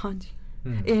 ਤੇ ਹਾਂਜੀ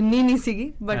ਇੰਨੀ ਨਹੀਂ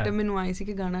ਸੀਗੀ, ਬਟ ਮੈਨੂੰ ਆਈ ਸੀ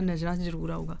ਕਿ ਗਾਣਾ ਨਜ਼ਰਾਂ 'ਚ ਜ਼ਰੂਰ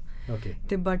ਆਊਗਾ।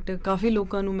 ਤੇ ਬਟ ਕਾਫੀ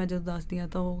ਲੋਕਾਂ ਨੂੰ ਮੈਂ ਜਦੋਂ ਦੱਸਦੀ ਹਾਂ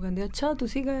ਤਾਂ ਉਹ ਕਹਿੰਦੇ ਅੱਛਾ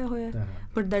ਤੁਸੀਂ ਗਾਇਆ ਹੋਇਆ,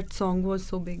 but that song was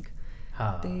so big.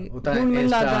 ਤੇ ਹੁਣ ਮੈਨੂੰ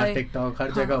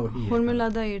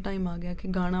ਲੱਗਦਾ ਇਹ ਟਾਈਮ ਆ ਗਿਆ ਕਿ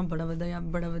ਗਾਣਾ ਬੜਾ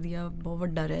ਵਧੀਆ ਬਹੁਤ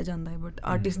ਵੱਡਾ ਰਹਿ ਜਾਂਦਾ ਹੈ, ਬਟ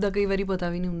ਆਰਟਿਸਟ ਦਾ ਕਈ ਵਾਰੀ ਪਤਾ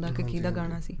ਵੀ ਨਹੀਂ ਹੁੰਦਾ ਕਿ ਕਿਹਦਾ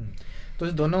ਗਾਣਾ ਸੀ।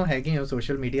 ਤੁਸੀਂ ਦੋਨੋਂ ਹੈਗੇ ਹੋ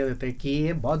ਸੋਸ਼ਲ ਮੀਡੀਆ ਦੇ ਉੱਤੇ, ਕੀ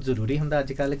ਇਹ ਬਹੁਤ ਜ਼ਰੂਰੀ ਹੁੰਦਾ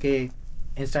ਅੱਜ ਕੱਲ੍ਹ ਕਿ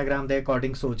ਇੰਸਟਾਗ੍ਰਾਮ ਦੇ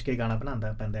ਅਕੋਰਡਿੰਗ ਸੋਚ ਕੇ ਗਾਣਾ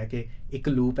ਬਣਾਉਣਾ ਪੈਂਦਾ ਹੈ ਕਿ ਇੱਕ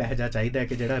ਲੂਪ ਇਹੋ ਜਿਹਾ ਚਾਹੀਦਾ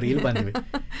ਕਿ ਜਿਹੜਾ ਰੀਲ ਬਣ ਜਾਵੇ,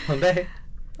 ਹੁੰਦਾ ਇਹ?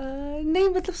 ਨਹੀਂ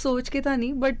ਮਤਲਬ ਸੋਚ ਕੇ ਤਾਂ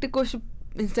ਨਹੀਂ, ਬਟ ਕੁਛ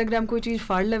ਇੰਸਟਾਗ੍ਰਾਮ ਕੋਈ ਚੀਜ਼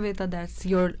ਫੜ ਲਵੇ ਤਾਂ ਦੈਟਸ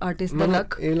ਯੋਰ ਆਰਟਿਸਟ ਦਾ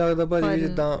ਲੱਕ। ਇਹ ਲੱਗਦਾ ਭਾਜੀ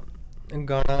ਜਿੱਦਾਂ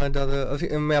ਗਾਣਾ ਜਦ ਅਸੀਂ,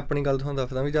 ਮੈਂ ਆਪਣੀ ਗੱਲ ਤੁਹਾਨੂੰ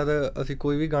ਦੱਸਦਾ ਵੀ ਜਦ ਅਸੀਂ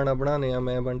ਕੋਈ ਵੀ ਗਾਣਾ ਬਣਾਉਂਦੇ ਹਾਂ,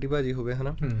 ਮੈਂ ਬੰਟੀ ਭਾਜੀ ਹੋਵੇ ਹੈ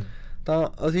ਨਾ,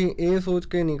 ਤਾਂ ਅਸੀਂ ਇਹ ਸੋਚ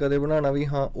ਕੇ ਨਹੀਂ ਕਦੇ ਬਣਾਉਣਾ ਵੀ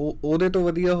ਹਾਂ ਉਹ ਉਹਦੇ ਤੋਂ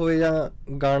ਵਧੀਆ ਹੋਵੇ, ਜਾਂ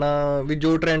ਗਾਣਾ ਵੀ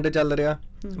ਜੋ ਟਰੈਂਡ ਚੱਲ ਰਿਹਾ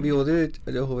ਵੀ ਉਹਦੇ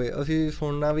ਵਿੱਚ ਹੋਵੇ। ਅਸੀਂ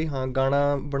ਸੁਣਨਾ ਵੀ ਹਾਂ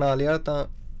ਗਾਣਾ ਬਣਾ ਲਿਆ ਤਾਂ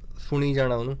ਸੁਣੀ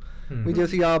ਜਾਣਾ ਉਹਨੂੰ, ਵੀ ਜੇ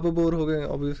ਅਸੀਂ ਆਪ ਬੋਰ ਹੋ ਗਏ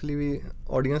ਓਬਵੀਅਸਲੀ ਵੀ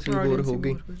ਆਡੀਅנס ਵੀ ਬੋਰ ਹੋ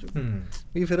ਗਈ,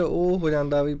 ਵੀ ਫਿਰ ਉਹ ਹੋ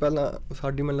ਜਾਂਦਾ ਵੀ ਪਹਿਲਾਂ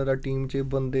ਸਾਡੀ ਮੈਨੂੰ ਲੱਗਦਾ ਟੀਮ 'ਚ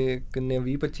ਬੰਦੇ ਕਿੰਨੇ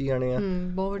 20-25 ਜਾਣੇ ਆ,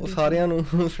 ਉਹ ਸਾਰਿਆਂ ਨੂੰ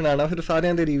ਸੁਣਾਉਣਾ, ਫਿਰ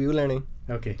ਸਾਰਿਆਂ ਦੇ ਰਿਵਿਊ ਲੈਣੇ।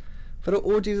 ਫਿਰ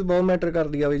ਉਹ ਚੀਜ਼ ਬਹੁਤ ਮੈਟਰ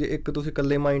ਕਰਦੀ ਆ ਵੀ ਜੇ ਇੱਕ ਤੁਸੀਂ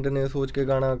ਇਕੱਲੇ ਮਾਈਂਡ ਨੇ ਸੋਚ ਕੇ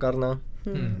ਗਾਣਾ ਕਰਨਾ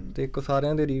ਤੇ ਇੱਕ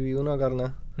ਸਾਰਿਆਂ ਦੇ ਰਿਵਿਊ ਨਾ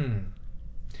ਕਰਨਾ।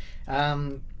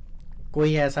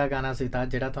 ਕੋਈ ਐਸਾ ਗਾਣਾ ਸਵੀਤਾਜ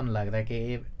ਜਿਹੜਾ ਤੁਹਾਨੂੰ ਲੱਗਦਾ ਕਿ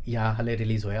ਇਹ ਜਾਂ ਹਲੇ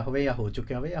ਰਿਲੀਜ਼ ਹੋਇਆ ਹੋਵੇ ਜਾਂ ਹੋ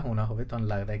ਚੁੱਕਿਆ ਹੋਵੇ ਜਾਂ ਹੋਣਾ ਹੋਵੇ, ਤੁਹਾਨੂੰ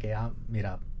ਲੱਗਦਾ ਕਿ ਆਹ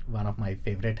ਮੇਰਾ ਵਨ ਆਫ ਮਾਈ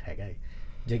ਫੇਵਰੇਟ ਹੈਗਾ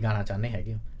ਜੇ ਗਾਣਾ ਚਾਹੁੰਦੇ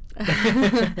ਹੈਗੇ ਹੋ?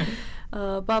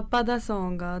 ਪਾਪਾ ਦਾ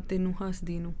ਸੌਂਗ ਆ ਤੈਨੂੰ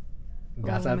ਹੱਸਦੀ ਨੂੰ,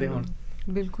 ਗਾ ਸਕਦੇ ਹੁਣ?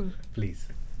 ਬਿਲਕੁਲ ਪਲੀਜ਼,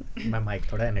 ਮੈਂ ਮਾਈਕ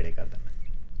ਥੋੜਾ ਨੇੜੇ ਕਰ ਦਿੰਦਾ।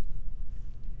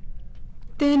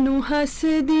 ਤੈਨੂੰ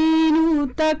ਹੱਸਦੀ ਨੂੰ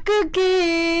ਤੱਕ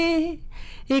ਕੇ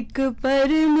ਇੱਕ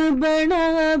ਪਰਮ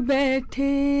ਬਣਾ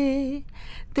ਬੈਠੇ,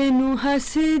 ਤੈਨੂੰ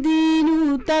ਹੱਸਦੀ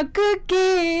ਨੂੰ ਤੱਕ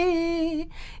ਕੇ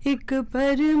ਇੱਕ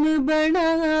ਪਰਮ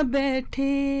ਬਣਾ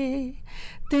ਬੈਠੇ,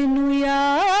 ਤੈਨੂੰ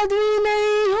ਯਾਦ ਵੀ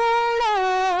ਨਹੀਂ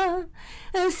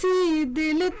ਹੋਣਾ ਅਸੀਂ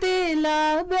ਦਿਲ ਤੇ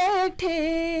ਲਾ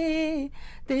ਬੈਠੇ,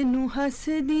 ਤੈਨੂੰ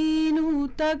ਹੱਸਦੀ ਨੂੰ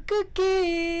ਤੱਕ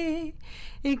ਕੇ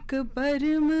ਇੱਕ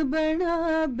ਪਰਮ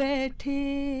ਬਣਾ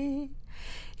ਬੈਠੇ,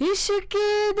 ਇਸ਼ਕ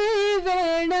ਦੇ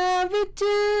ਵੈਣਾ ਵਿੱਚ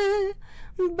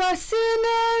ਬਸ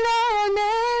ਨੈਣਾ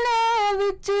ਨੈਣਾ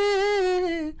ਵਿੱਚ,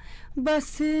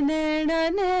 ਬਸ ਨੈਣਾ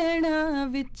ਨੈਣਾ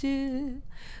ਵਿੱਚ,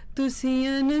 ਤੁਸੀਂ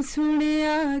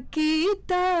ਅਨਸੁਣਿਆ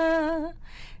ਕੀਤਾ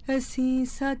ਅਸੀਂ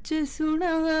ਸੱਚ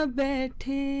ਸੁਣਾ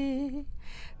ਬੈਠੇ,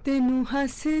 ਤੈਨੂੰ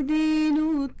ਹੱਸਦੀ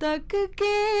ਨੂੰ ਤੱਕ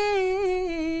ਕੇ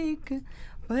ਇੱਕ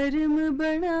ਪਰਮ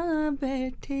ਬਣਾ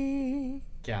ਬੈਠੇ।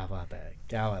 ਕਿਆ ਬਾਤ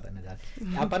ਹੈ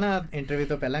ਨਜ਼ਾਰਾ। ਆਪਾਂ ਨਾ ਇੰਟਰਵਿਊ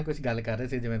ਤੋਂ ਪਹਿਲਾਂ ਕੁਝ ਗੱਲ ਕਰ ਰਹੇ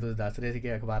ਸੀ, ਜਿਵੇਂ ਤੁਸੀਂ ਦੱਸ ਰਹੇ ਸੀ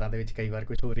ਕਿ ਅਖਬਾਰਾਂ ਦੇ ਵਿੱਚ ਕਈ ਵਾਰ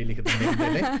ਕੁਝ ਹੋਰ ਹੀ ਲਿਖ ਦਿੰਦੇ ਹੁੰਦੇ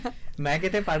ਨੇ। ਮੈਂ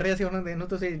ਕਿਤੇ ਪੜ੍ਹ ਰਿਹਾ ਸੀ ਉਹਨਾਂ ਦੇ, ਇਹਨੂੰ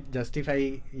ਤੁਸੀਂ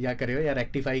ਜਸਟੀਫਾਈ ਜਾਂ ਕਰਿਓ ਜਾਂ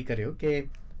ਰੈਕਟੀਫਾਈ ਕਰਿਓ ਕਿ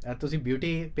ਤੁਸੀਂ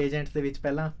ਬਿਊਟੀ ਪੇਜੈਂਟਸ ਦੇ ਵਿੱਚ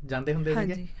ਪਹਿਲਾਂ ਜਾਂਦੇ ਹੁੰਦੇ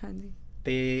ਸੀਗੇ। ਹਾਂਜੀ।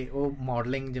 ਤੇ ਉਹ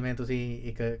ਮਾਡਲਿੰਗ ਜਿਵੇਂ ਤੁਸੀਂ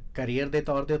ਇੱਕ ਕਰੀਅਰ ਦੇ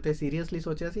ਤੌਰ ਦੇ ਉੱਤੇ ਸੀਰੀਅਸਲੀ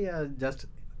ਸੋਚਿਆ ਸੀ ਜਾਂ just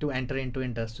to enter into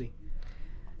industry?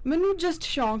 ਮੈਨੂੰ ਜਸਟ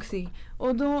ਸ਼ੌਂਕ ਸੀ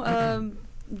ਉਦੋਂ।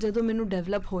 ਜਦੋਂ ਮੈਨੂੰ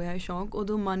ਡਿਵੈਲਪ ਹੋਇਆ ਸ਼ੌਂਕ,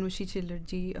 ਉਦੋਂ ਮਾਨੁਸ਼ੀ ਛਿੱਲੜ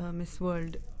ਜੀ ਮਿਸ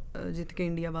ਵਰਲਡ ਜਿੱਤ ਕੇ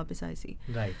ਇੰਡੀਆ ਵਾਪਸ ਆਏ ਸੀ।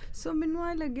 ਰਾਈਟ। ਸੋ ਮੈਨੂੰ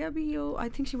ਆ ਲੱਗਿਆ ਵੀ ਉਹ I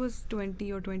think she was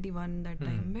 20 or 21 that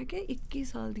time. ਮੈਂ ਕਿਹਾ 21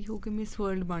 ਸਾਲ ਦੀ ਹੋ ਕੇ ਮਿਸ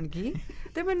ਵਰਲਡ ਬਣ ਗਈ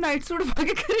ਤੇ ਮੈਂ ਨਾਈਟ ਸੂਟ ਪਾ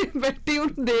ਕੇ ਘਰੇ ਬੈਠੀ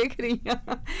ਉਹਨੂੰ ਦੇਖ ਰਹੀ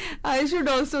ਹਾਂ। I should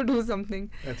also do something.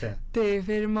 ਅੱਛਾ। ਤੇ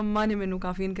ਫਿਰ ਮੰਮਾ ਨੇ ਮੈਨੂੰ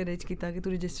ਕਾਫੀ ਇਨਕਰੇਜ ਕੀਤਾ ਕਿ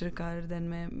ਤੂੰ ਰਜਿਸਟਰ ਕਰ। ਦੈਨ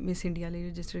ਮੈਂ ਮਿਸ ਇੰਡੀਆ ਲਈ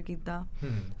ਰਜਿਸਟਰ ਕੀਤਾ,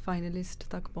 ਫਾਈਨਲਿਸਟ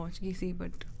ਤੱਕ ਪਹੁੰਚ ਗਈ ਸੀ।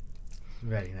 But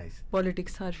very nice.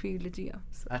 ਪੋਲੀਟਿਕਸ ਹਰ ਫੀਲਡ 'ਚ ਹੀ ਆ।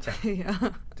 ਅੱਛਾ,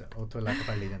 ਉੱਥੋਂ ਲੱਤ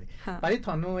ਫੜ ਲਈ ਜਾਂਦੀ। ਭਾਜੀ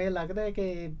ਤੁਹਾਨੂੰ ਇਹ ਲੱਗਦਾ ਹੈ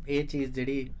ਕਿ ਇਹ ਚੀਜ਼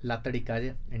ਜਿਹੜੀ ਲੱਤ ਅੜਿੱਕਾ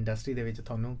ਜਿਹਾ ਇੰਡਸਟਰੀ ਦੇ ਵਿੱਚ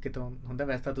ਤੁਹਾਨੂੰ ਕਿਤੋਂ ਹੁੰਦਾ?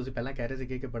 ਵੈਸੇ ਤਾਂ ਤੁਸੀਂ ਪਹਿਲਾਂ ਕਹਿ ਰਹੇ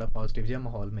ਸੀਗੇ ਕਿ ਬੜਾ ਪੋਜ਼ਿਟਿਵ ਜਿਹਾ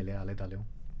ਮਾਹੌਲ ਮਿਲਿਆ ਆਲੇ ਦੁਆਲਿਓਂ,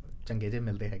 ਚੰਗੇ ਜਿਹੇ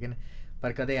ਮਿਲਦੇ ਹੈਗੇ ਨੇ,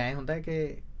 ਪਰ ਕਦੇ ਐਂ ਹੁੰਦਾ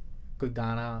ਕਿ ਕੋਈ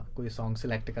ਗਾਣਾ ਕੋਈ ਸੌਂਗ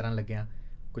ਸਿਲੈਕਟ ਕਰਨ ਲੱਗਿਆ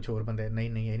ਕੁਛ ਹੋਰ ਬੰਦੇ ਨਹੀਂ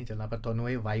ਇਹ ਨਹੀਂ ਚੱਲਣਾ, ਪਰ ਤੁਹਾਨੂੰ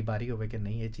ਇਹ ਵਾਈਬ ਆ ਰਹੀ ਹੋਵੇ ਕਿ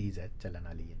ਨਹੀਂ ਇਹ ਚੀਜ਼ ਹੈ ਚੱਲਣ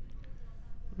ਵਾਲੀ ਹੈ?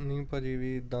 ਨਹੀਂ ਭਾਜੀ,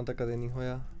 ਵੀ ਇੱਦਾਂ ਤਾਂ ਕਦੇ ਨਹੀਂ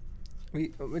ਹੋਇਆ।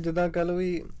 ਵੀ ਜਿੱਦਾਂ ਕਹਿ ਲਓ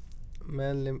ਵੀ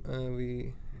ਮੈਂ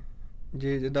ਵੀ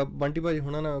ਜੇ ਜਿੱਦਾਂ ਬੰਟੀ ਭਾਜੀ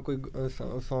ਹੋਣਾ ਨਾ ਕੋਈ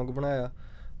ਸੌਂਗ ਬਣਾਇਆ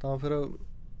ਤਾਂ ਫਿਰ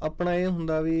ਆਪਣਾ ਇਹ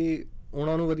ਹੁੰਦਾ ਵੀ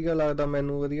ਉਹਨਾਂ ਨੂੰ ਵਧੀਆ ਲੱਗਦਾ,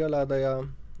 ਮੈਨੂੰ ਵਧੀਆ ਲੱਗਦਾ, ਜਾਂ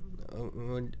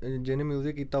ਜਿਹਨੇ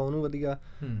ਮਿਊਜ਼ਿਕ ਕੀਤਾ ਉਹਨੂੰ ਵਧੀਆ,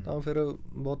 ਤਾਂ ਫਿਰ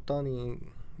ਬਹੁਤਾ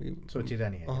ਨਹੀਂ ਸੋਚੀਦਾ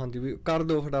ਨਹੀਂ। ਹਾਂਜੀ, ਵੀ ਕਰ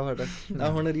ਦਿਓ ਫਟਾਫਟ। ਆ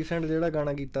ਹੁਣ ਰੀਸੈਂਟ ਜਿਹੜਾ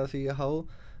ਗਾਣਾ ਕੀਤਾ ਸੀ ਹਾਓ,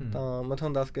 ਤਾਂ ਮੈਂ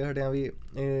ਤੁਹਾਨੂੰ ਦੱਸ ਕੇ ਹਟਿਆ ਵੀ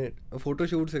ਇਹ ਫੋਟੋ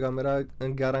ਸ਼ੂਟ ਸੀਗਾ ਮੇਰਾ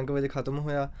 11 ਕੁ ਵਜੇ ਖਤਮ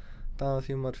ਹੋਇਆ, ਤਾਂ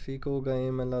ਅਸੀਂ ਮਰਸੀ ਕੋ ਗਏ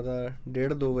ਮੈਨੂੰ ਲੱਗਦਾ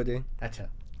 1:30-2 ਵਜੇ। ਅੱਛਾ।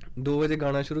 2 ਵਜੇ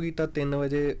ਗਾਣਾ ਸ਼ੁਰੂ ਕੀਤਾ, 3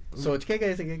 ਵਜੇ ਸੋਚ ਕੇ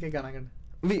ਗਏ ਸੀਗੇ ਕਿ ਗਾਣਾ ਕਰਨਾ?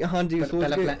 ਵੀ ਹਾਂਜੀ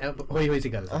ਸੋਚ ਕੇ ਹੋਈ ਸੀ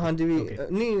ਗੱਲ। ਹਾਂਜੀ, ਵੀ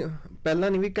ਨਹੀਂ ਪਹਿਲਾਂ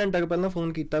ਨਹੀਂ, ਵੀ ਘੰਟਾ ਕੁ ਪਹਿਲਾਂ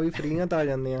ਫੋਨ ਕੀਤਾ ਵੀ ਫ੍ਰੀ ਆ ਤਾਂ ਆ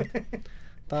ਜਾਂਦੇ ਆ।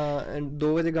 ਤਾਂ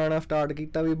 2 ਵਜੇ ਗਾਣਾ ਸਟਾਰਟ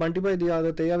ਕੀਤਾ। ਵੀ ਬੰਟੀ ਭਾਈ ਦੀ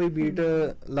ਆਦਤ ਇਹ ਆ ਵੀ ਬੀਟ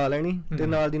ਲਾ ਲੈਣੀ ਤੇ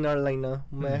ਨਾਲ ਦੀ ਨਾਲ ਲਾਈਨਾਂ,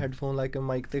 ਮੈਂ ਹੈਡਫੋਨ ਲਾ ਕੇ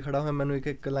ਮਾਈਕ ਤੇ ਖੜਾ ਹੋਇਆ, ਮੈਨੂੰ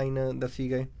ਇੱਕ ਲਾਈਨ ਦੱਸੀ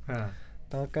ਗਏ,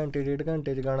 ਤਾਂ ਘੰਟੇ 1.5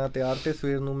 ਘੰਟੇ 'ਚ ਗਾਣਾ ਤਿਆਰ, ਤੇ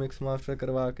ਸਵੇਰ ਨੂੰ ਮਿਕਸ ਮਾਸਟਰ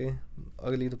ਕਰਵਾ ਕੇ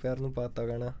ਅਗਲੀ ਦੁਪਹਿਰ ਨੂੰ ਪਾਤਾ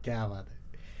ਗਾਣਾ। ਕਿਆ ਬਾਤ ਹੈ।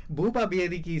 ਬੂ ਭਾਬੀਏ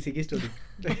ਦੀ ਕੀ ਸੀਗੀ ਸਟੋਰੀ?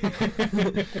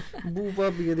 ਬੂ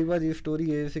ਭਾਬੀਏ ਦੀ ਭਾਜੀ ਸਟੋਰੀ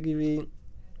ਇਹ ਸੀਗੀ ਵੀ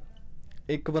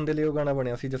ਇੱਕ ਬੰਦੇ ਲਈ ਉਹ ਗਾਣਾ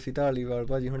ਬਣਿਆ ਸੀ, ਜੱਸੀ ਢਾਲੀਵਾਲ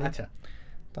ਭਾਜੀ ਹੁਣੀ। ਅੱਛਾ।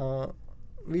 ਤਾਂ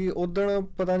ਵੀ ਉਦਣ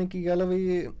ਪਤਾ ਨਹੀਂ ਕੀ ਗੱਲ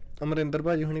ਵੀ ਅਮਰਿੰਦਰ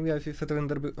ਭਾਜੀ ਹੁਣੀ ਵੀ ਆਏ ਸੀ,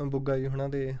 ਸਤਵਿੰਦਰ ਬੁੱਗਾ ਜੀ ਹੁਣਾਂ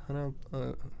ਦੇ ਹਨਾ,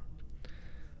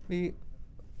 ਵੀ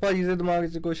ਭਾਜੀ ਦੇ ਦਿਮਾਗ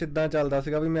 'ਚ ਕੁਛ ਇੱਦਾਂ ਚੱਲਦਾ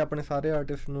ਸੀਗਾ ਵੀ ਮੈਂ ਆਪਣੇ ਸਾਰੇ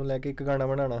ਆਰਟਿਸਟ ਨੂੰ ਲੈ ਕੇ ਇੱਕ ਗਾਣਾ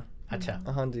ਬਣਾਉਣਾ। ਅੱਛਾ।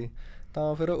 ਹਾਂਜੀ।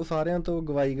 ਤਾਂ ਫਿਰ ਉਹ ਸਾਰਿਆਂ ਤੋਂ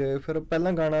ਗਵਾਈ ਗਏ, ਫਿਰ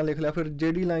ਪਹਿਲਾਂ ਗਾਣਾ ਲਿਖ ਲਿਆ, ਫਿਰ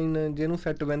ਜਿਹੜੀ ਲਾਈਨ ਜਿਹਨੂੰ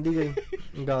ਸੈੱਟ ਬਹਿੰਦੀ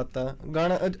ਗਈ ਗਾਤਾ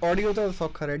ਗਾਣਾ। ਆਡੀਓ ਤਾਂ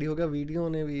ਸੌਖਾ ਰੈਡੀ ਹੋ ਗਿਆ, ਵੀਡੀਓ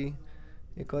ਨੇ ਵੀ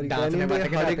ਇੱਕ ਵਾਰੀ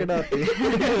ਹਾੜੇ ਕਢਾਤੇ।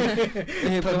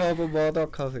 ਇਹ ਪ੍ਰਭਾਵ ਬਹੁਤ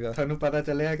ਔਖਾ ਸੀਗਾ। ਤੁਹਾਨੂੰ ਪਤਾ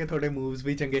ਚੱਲਿਆ ਕਿ ਤੁਹਾਡੇ ਮੂਵਸ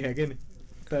ਵੀ ਚੰਗੇ ਹੈਗੇ ਨੇ,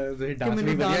 ਤਾਂ ਤੁਸੀਂ ਡਾਂਸ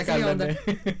ਵੀ ਵਧੀਆ ਕਰ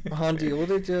ਲੈਂਦੇ। ਹਾਂਜੀ,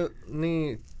 ਉਹਦੇ 'ਚ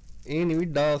ਨਹੀਂ ਇਹ ਨਹੀਂ ਵੀ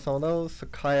ਡਾਂਸ ਆਉਂਦਾ, ਉਹ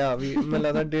ਸਿਖਾਇਆ ਵੀ ਮੈਨੂੰ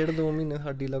ਲੱਗਦਾ 1.5-2 ਮਹੀਨੇ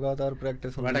ਸਾਡੀ ਲਗਾਤਾਰ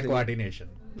ਪ੍ਰੈਕਟਿਸ ਹੁੰਦੀ ਸੀ। ਕੋਆਰਡੀਨੇਸ਼ਨ।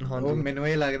 ਉਹ ਮੈਨੂੰ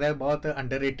ਇਹ ਲੱਗਦਾ ਬਹੁਤ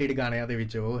ਅੰਡਰਰੇਟਡ ਗਾਣਿਆਂ ਦੇ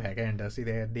ਵਿੱਚ ਉਹ ਹੈਗਾ ਇੰਡਸਟਰੀ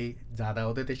ਦੇ, ਐਡੀ ਜ਼ਿਆਦਾ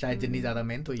ਉਹਦੇ ਤੇ ਸ਼ਾਇਦ ਜਿੰਨੀ ਜ਼ਿਆਦਾ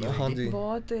ਮਿਹਨਤ ਹੋਈ ਹੋਵੇਗੀ।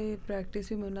 ਬਹੁਤ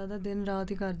ਪ੍ਰੈਕਟਿਸ ਵੀ ਮੈਨੂੰ ਲੱਗਦਾ ਦਿਨ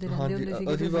ਰਾਤ ਹੀ ਕਰਦੇ ਰਹਿੰਦੇ ਹੁੰਦੇ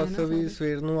ਸੀ। ਅਸੀਂ ਬਸ ਵੀ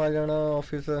ਸਵੇਰ ਨੂੰ ਆ ਜਾਣਾ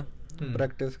ਆਫਿਸ,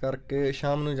 ਪ੍ਰੈਕਟਿਸ ਕਰਕੇ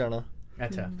ਸ਼ਾਮ ਨੂੰ ਜਾਣਾ।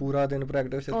 ਅੱਛਾ। ਪੂਰਾ ਦਿਨ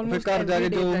ਪ੍ਰੈਕਟਿਸ, ਫਿਰ ਘਰ ਜਾ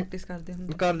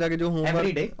ਕੇ ਜੋ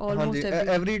ਹੋਮਵਰਕ, ਹਾਂਜੀ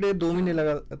ਐਵਰੀਡੇ 2 ਮਹੀਨੇ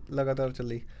ਲਗਾਤਾਰ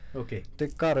ਚੱਲੀ। ਓਕੇ। ਤੇ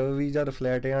ਘਰ ਵੀ ਜਦ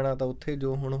ਫਲੈਟ ਆਣਾ ਤਾਂ ਉੱਥੇ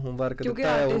ਜੋ ਹੁਣ ਹੋਮਵਰਕ ਦਿੱਤਾ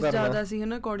ਹੈ ਉਹ ਕਰਨਾ। ਜ਼ਿਆਦਾ ਸੀ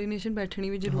ਹਨਾ, ਕੋਆਰਡੀਨੇਸ਼ਨ ਬੈਠਣੀ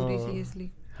ਵੀ ਜ਼ਰੂਰੀ ਸੀ ਇਸ ਲਈ।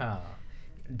 ਹਾਂ,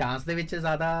 ਡਾਂਸ ਦੇ ਵਿੱਚ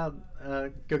ਜ਼ਿਆਦਾ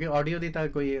ਕਿਉਂਕਿ ਆਡੀਓ ਦੀ ਤਾਂ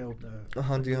ਕੋਈ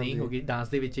ਨਹੀਂ ਹੋਗੀ, ਡਾਂਸ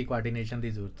ਦੇ ਵਿੱਚ ਹੀ ਕੋਆਰਡੀਨੇਸ਼ਨ ਦੀ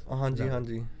ਜ਼ਰੂਰਤ।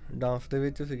 ਹਾਂਜੀ, ਡਾਂਸ ਦੇ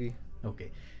ਵਿੱਚ ਸੀਗੀ। ਓਕੇ।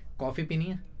 ਕਾਫੀ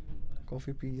ਪੀਣੀ ਹੈ?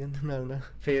 ਕਾਫੀ ਪੀ ਜਾਂਦੇ ਨਾਲ।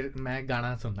 ਫਿਰ ਮੈਂ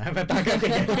ਗਾਣਾ ਸੁਣਨਾ ਹੈ, ਮੈਂ ਤਾਂ ਕਰਕੇ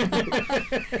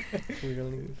ਕੋਈ ਗੱਲ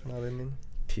ਨਹੀਂ, ਸੁਣਾ ਦਿੰਦੇ।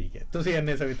 ਠੀਕ ਹੈ, ਤੁਸੀਂ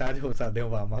ਇੰਨੇ ਸਵੀਤਾਜ ਹੋ ਸਕਦੇ ਹੋ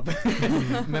ਵਾਰਮ ਅਪ।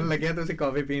 ਮੈਨੂੰ ਲੱਗਿਆ ਤੁਸੀਂ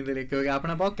ਕਾਫੀ ਪੀਣ ਦੇ ਲਈ, ਕਿਉਂਕਿ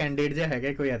ਆਪਣਾ ਬਹੁਤ ਕੈਂਡੀਡੇਟ ਜਿਹਾ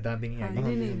ਹੈਗਾ, ਕੋਈ ਏਦਾਂ ਦੀ ਨਹੀਂ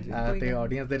ਹੈਗੀ, ਤੇ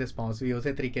ਆਡੀਅנס ਦੇ ਰਿਸਪੌਂਸ ਵੀ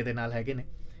ਉਸੇ ਤਰੀਕੇ ਦੇ ਨਾਲ ਹੈਗੇ ਨੇ।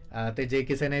 ਤੇ ਜੇ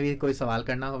ਕਿਸੇ ਨੇ ਵੀ ਕੋਈ ਸਵਾਲ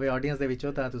ਕਰਨਾ ਹੋਵੇ ਆਡੀਅנס ਦੇ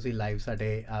ਵਿੱਚੋਂ, ਤਾਂ ਤੁਸੀਂ ਲਾਈਵ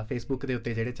ਸਾਡੇ ਫੇਸਬੁੱਕ ਦੇ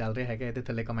ਉੱਤੇ ਜਿਹੜੇ ਚੱਲ ਰਹੇ ਹੈਗੇ ਇਹਦੇ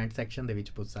ਥੱਲੇ ਕਮੈਂਟ ਸੈਕਸ਼ਨ ਦੇ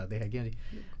ਵਿੱਚ ਪੁੱਛ ਸਕਦੇ ਹੈਗੇ ਹੋ ਜੀ।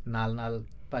 ਨਾਲ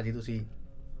ਭਾਜੀ ਤੁਸੀਂ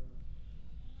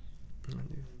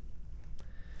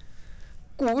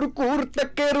ਕੂਰ ਕੂਰ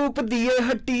ਤੱਕੇ ਰੂਪ ਦੀਏ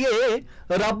ਹੱਟੀਏ,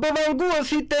 ਰੱਬ ਵਾਂਗੂ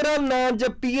ਅਸੀਂ ਤੇਰਾ ਨਾਂ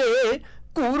ਜਪੀਏ।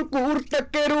 ਕੂਰ ਕੂਰ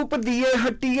ਤੱਕੇ ਰੂਪ ਦੀਏ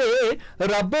ਹੱਟੀਏ,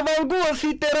 ਰੱਬ ਵਾਂਗੂ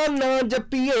ਅਸੀਂ ਤੇਰਾ ਨਾਂ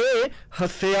ਜਪੀਏ।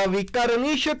 ਹੱਸਿਆ ਵੀ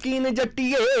ਕਰਨੀ ਸ਼ੌਕੀਨ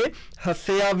ਜੱਟੀਏ,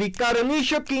 ਹੱਸਿਆ ਵੀ ਕਰਨੀ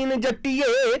ਸ਼ੌਕੀਨ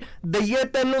ਜੱਟੀਏ। ਦਈਏ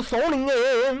ਤੈਨੂੰ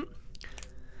ਸੋਹਣੀਏ,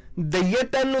 ਦਈਏ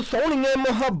ਤੈਨੂੰ ਸੋਹਣੀਏ,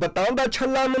 ਮੁਹੱਬਤਾਂ ਦਾ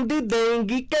ਛੱਲਾ ਮੰਦੀ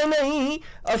ਦੇਂਗੀ ਕਿ ਨਹੀਂ।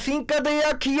 ਅਸੀਂ ਕਦੇ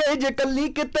ਆਖੀਏ ਜੇ ਕੱਲੀ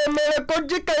ਕਿਤੇ ਮੇਰੇ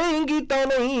ਕੁਝ ਕਹੇਂਗੀ ਤਾਂ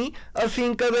ਨਹੀਂ।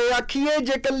 ਅਸੀਂ ਕਦੇ ਆਖੀਏ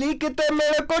ਜੇ ਕੱਲੀ ਕਿਤੇ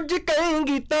ਮੇਰੇ ਕੁਝ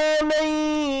ਕਹੇਂਗੀ ਤਾਂ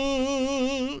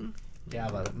ਨਹੀਂ। ਕਿਆ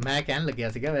ਬਾਤ। ਮੈਂ ਕਹਿਣ ਲੱਗਿਆ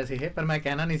ਸੀਗਾ ਵੈਸੇ ਇਹ, ਪਰ ਮੈਂ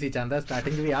ਕਹਿਣਾ ਨਹੀਂ ਸੀ ਚਾਹੁੰਦਾ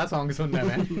ਸਟਾਰਟਿੰਗ 'ਚ ਵੀ ਆਹ ਸੌਂਗ ਸੁਣਦਾ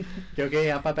ਮੈਂ,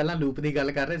 ਕਿਉਂਕਿ ਆਪਾਂ ਪਹਿਲਾਂ ਲੂਪ ਦੀ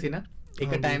ਗੱਲ ਕਰ ਰਹੇ ਸੀ ਨਾ।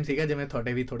 ਇੱਕ ਟਾਈਮ ਸੀਗਾ ਜਿਵੇਂ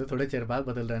ਤੁਹਾਡੇ ਵੀ ਥੋੜੇ ਚਿਰ ਬਾਅਦ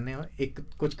ਬਦਲ ਰਹਿੰਦੇ ਹੋ,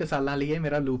 ਕੁਝ ਕੁ ਸਾਲਾਂ ਲਈ ਇਹ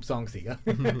ਮੇਰਾ ਲੂਪ ਸੌਂਗ ਸੀਗਾ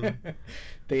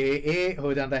ਤੇ ਇਹ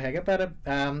ਹੋ ਜਾਂਦਾ ਹੈਗਾ। ਪਰ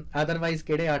ਅਦਰਵਾਈਜ਼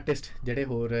ਕਿਹੜੇ ਆਰਟਿਸਟ ਜਿਹੜੇ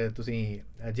ਹੋਰ ਤੁਸੀਂ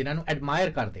ਜਿਨ੍ਹਾਂ ਨੂੰ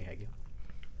ਐਡਮਾਇਰ ਕਰਦੇ ਹੈਗੇ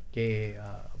ਕਿ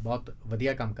ਬਹੁਤ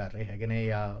ਵਧੀਆ ਕੰਮ ਕਰ ਰਹੇ ਹੈਗੇ ਨੇ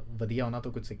ਜਾਂ ਵਧੀਆ ਉਹਨਾਂ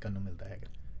ਤੋਂ ਕੁਝ ਸਿੱਖਣ ਨੂੰ ਮਿਲਦਾ ਹੈਗਾ?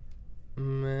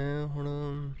 ਮੈਂ ਹੁਣ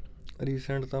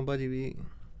ਰੀਸੈਂਟ ਤਾਂ ਭਾਜੀ ਵੀ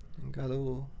ਕਹਿ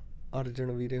ਲਓ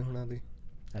ਅਰਜਨ ਵੀਰੇ ਹੋਣਾ ਦੀ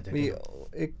ਵੀ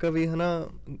ਇੱਕ ਵੀ ਹੈ ਨਾ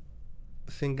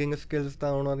ਸਿੰਗਿੰਗ ਸਕਿੱਲਸ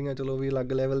ਤਾਂ ਉਹਨਾਂ ਦੀਆਂ ਚਲੋ ਵੀ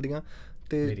ਅਲੱਗ ਲੈਵਲ ਦੀਆਂ,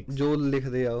 ਤੇ ਜੋ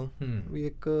ਲਿਖਦੇ ਆ ਉਹ ਵੀ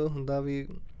ਇੱਕ ਹੁੰਦਾ ਵੀ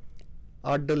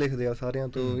ਅੱਡ ਲਿਖਦੇ ਆ ਸਾਰਿਆਂ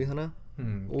ਤੋਂ ਵੀ ਹੈ ਨਾ,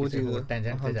 ਉਹ ਚੀਜ਼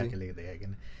ਟੈਂਜੈਂਟ ਤੇ ਜਾ ਕੇ ਲਿਖਦੇ ਹੈਗੇ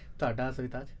ਨੇ। ਤੁਹਾਡਾ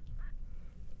ਸਵੀਤਾਜ?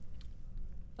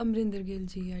 ਅਮਰਿੰਦਰ ਗਿੱਲ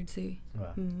ਜੀ ਆਈਡ ਸੇ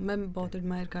ਮੈਂ ਬਹੁਤ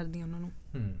ਐਡਮਾਇਰ ਕਰਦੀ ਹਾਂ ਉਹਨਾਂ ਨੂੰ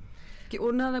ਕਿ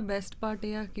ਉਹਨਾਂ ਦਾ ਬੈਸਟ ਪਾਰਟ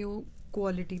ਇਹ ਆ ਕਿ ਉਹ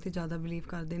ਕੁਆਲਿਟੀ ਤੇ ਜ਼ਿਆਦਾ ਬਿਲੀਵ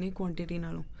ਕਰਦੇ ਨੇ ਕੁਆਂਟਿਟੀ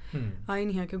ਨਾਲੋਂ। ਆਈ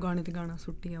ਨਹੀਂ ਹੈ ਕਿ ਗਾਣੇ ਤੇ ਗਾਣਾ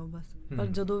ਸੁੱਟੀ ਆਓ ਬਸ, ਪਰ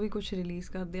ਜਦੋਂ ਵੀ ਕੁਝ ਰਿਲੀਜ਼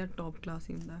ਕਰਦੇ ਆ ਟੌਪ ਕਲਾਸ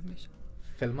ਹੀ ਹੁੰਦਾ ਹਮੇਸ਼ਾ।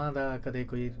 ਫਿਲਮਾਂ ਦਾ ਕਦੇ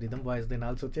ਕੋਈ ਰਿਦਮ ਵਾਇਸ ਦੇ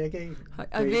ਨਾਲ ਸੋਚਿਆ ਕਿ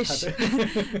ਆਈ ਵਿਸ਼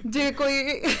ਜੇ ਕੋਈ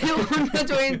ਉਹਨਾਂ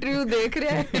ਚੋਂ ਇੰਟਰਵਿਊ ਦੇਖ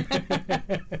ਰਿਹਾ ਹੈ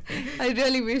ਆਈ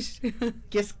ਰੀਅਲੀ ਵਿਸ਼।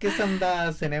 ਕਿਸ ਕਿਸਮ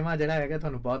ਦਾ ਸਿਨੇਮਾ ਜਿਹੜਾ ਹੈਗਾ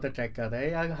ਤੁਹਾਨੂੰ ਬਹੁਤ ਅਟਰੈਕਟ ਕਰਦਾ ਹੈ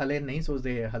ਜਾਂ ਹਲੇ ਨਹੀਂ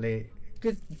ਸੋਚਦੇ ਹਲੇ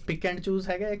ਕਿ ਪਿਕ ਐਂਡ ਚੂਜ਼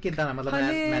ਹੈਗਾ ਕਿੱਦਾਂ? ਮਤਲਬ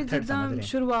ਮੈਥਡ ਸਮਝ ਰਹੇ?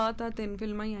 ਸ਼ੁਰੂਆਤ ਆ 3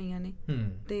 ਫਿਲਮਾਂ ਹੀ ਆਈਆਂ ਨੇ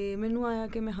ਤੇ ਮੈਨੂੰ ਆਇਆ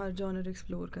ਕਿ ਮੈਂ ਹਰ ਜਨਰ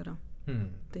ਐਕਸਪਲੋਰ ਕਰਾਂ,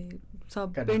 ਤੇ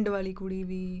ਸਭ ਪਿੰਡ ਵਾਲੀ ਕੁੜੀ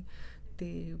ਵੀ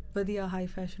ਤੇ ਵਧੀਆ ਹਾਈ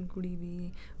ਫੈਸ਼ਨ ਕੁੜੀ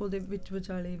ਵੀ ਉਹਦੇ ਵਿੱਚ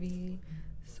ਵਿਚਾਲੇ ਵੀ,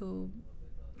 ਸੋ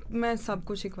ਮੈਂ ਸਭ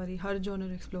ਕੁਝ ਇੱਕ ਵਾਰੀ ਹਰ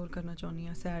ਜਨਰ ਐਕਸਪਲੋਰ ਕਰਨਾ ਚਾਹੁੰਦੀ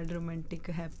ਹਾਂ, sad, romantic,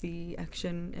 happy,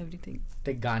 action, everything.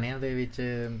 ਤੇ ਗਾਣਿਆਂ ਦੇ ਵਿੱਚ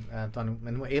ਤੁਹਾਨੂੰ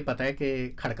ਮੈਨੂੰ ਇਹ ਪਤਾ ਹੈ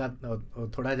ਕਿ ਖੜਕਾ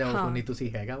ਥੋੜਾ ਜਿਹਾ ਉਨੀ ਤੁਸੀਂ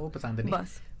ਹੈਗਾ ਉਹ ਪਸੰਦ ਨਹੀਂ,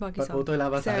 ਬਸ ਬਾਕੀ ਸਭ ਉਹ ਤੋਂ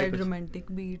ਇਲਾਵਾ ਸੈਡ,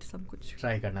 ਰੋਮਾਂਟਿਕ, ਬੀਟ ਸਭ ਕੁਝ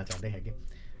ਟਰਾਈ ਕਰਨਾ ਚਾਹੁੰਦੇ ਹੈਗੇ।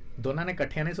 ਦੋਨਾਂ ਨੇ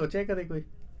ਇਕੱਠਿਆਂ ਨੇ ਸੋਚਿਆ ਕਦੇ ਕੋਈ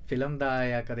ਫਿਲਮ ਦਾ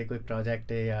ਜਾਂ ਕਦੇ ਕੋਈ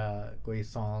ਪ੍ਰੋਜੈਕਟ ਜਾਂ ਕੋਈ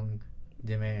ਸੌਂਗ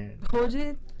ਜਿਵੇਂ ਹੋ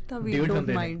ਜੇ ਤਾਂ ਵੀ ਡੋਂਟ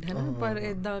ਮਾਈਂਡ ਹੈ ਨਾ, ਪਰ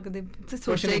ਇਦਾਂ ਕਦੇ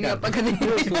ਸੋਚਿਆ ਨਹੀਂ ਆਪਾਂ, ਕਦੇ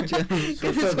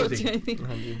ਸੋਚਿਆ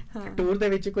ਨਹੀਂ। ਟੂਰ ਦੇ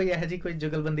ਵਿੱਚ ਕੋਈ ਇਹੋ ਜਿਹੀ ਕੋਈ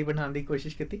ਜੁਗਲਬੰਦੀ ਬਣਾਉਣ ਦੀ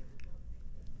ਕੋਸ਼ਿਸ਼ ਕੀਤੀ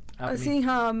ਅਸੀਂ?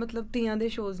 ਹਾਂ, ਮਤਲਬ ਤੀਆਂ ਦੇ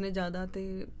ਸ਼ੋਜ਼ ਨੇ ਜ਼ਿਆਦਾ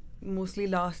ਤੇ ਮੋਸਟਲੀ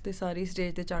ਲਾਸਟ ਤੇ ਸਾਰੀ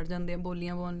ਸਟੇਜ ਤੇ ਚੜ ਜਾਂਦੇ ਆ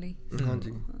ਬੋਲੀਆਂ ਪਾਉਣ ਲਈ।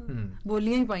 ਹਾਂਜੀ,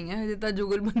 ਬੋਲੀਆਂ ਹੀ ਪਾਈਆਂ ਹਜੇ ਤਾਂ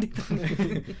ਜੁਗਲਬੰਦੀ ਤਾਂ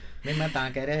ਨਹੀਂ। ਮੈਂ ਤਾਂ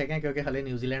ਕਹਿ ਰਿਹਾ ਹੈਗਾ ਕਿਉਂਕਿ ਹਲੇ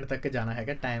ਨਿਊਜ਼ੀਲੈਂਡ ਤੱਕ ਜਾਣਾ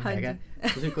ਹੈਗਾ, ਟਾਈਮ ਹੈਗਾ,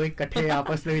 ਤੁਸੀਂ ਕੋਈ ਇਕੱਠੇ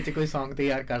ਆਪਸ ਦੇ ਵਿੱਚ ਕੋਈ ਸੌਂਗ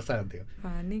ਤਿਆਰ ਕਰ ਸਕਦੇ ਹੋ।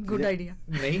 ਹਾਂ, ਨਹੀਂ, ਗੁੱਡ ਆਈਡੀਆ।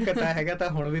 ਨਹੀਂ ਪਤਾ ਹੈਗਾ ਤਾਂ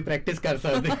ਹੁਣ ਵੀ ਪ੍ਰੈਕਟਿਸ ਕਰ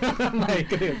ਸਕਦੇ ਹੋ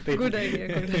ਮਾਈਕ ਦੇ ਉੱਤੇ। Good idea,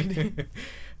 good idea.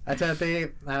 ਅੱਛਾ, ਤੇ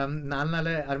ਨਾਲ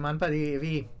ਅਰਮਾਨ ਭਾਜੀ ਇਹ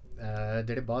ਵੀ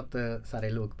ਜਿਹੜੇ ਬਹੁਤ ਸਾਰੇ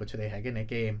ਲੋਕ ਪੁੱਛਦੇ ਹੈਗੇ ਨੇ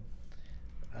ਕਿ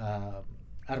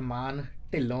ਅਰਮਾਨ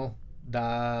ਢਿੱਲੋਂ ਦਾ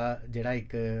ਜਿਹੜਾ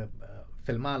ਇੱਕ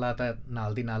ਫਿਲਮਾਂ ਵਾਲਾ ਤਾਂ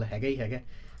ਨਾਲ ਦੀ ਨਾਲ ਹੈਗਾ ਹੀ ਹੈਗਾ,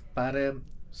 ਪਰ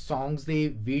ਸੌਂਗਸ ਦੀ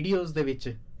ਵੀਡੀਓਜ਼ ਦੇ ਵਿੱਚ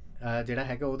ਜਿਹੜਾ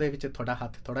ਹੈਗਾ ਉਹਦੇ ਵਿੱਚ ਤੁਹਾਡਾ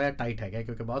ਹੱਥ ਥੋੜਾ ਜਿਹਾ ਟਾਈਟ ਹੈਗਾ,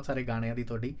 ਕਿਉਂਕਿ ਬਹੁਤ ਸਾਰੇ ਗਾਣਿਆਂ ਦੀ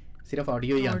ਤੁਹਾਡੀ ਸਿਰਫ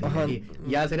ਆਡੀਓ ਹੀ ਆਉਂਦੀ ਹੈਗੀ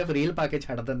ਜਾਂ ਸਿਰਫ ਰੀਲ ਪਾ ਕੇ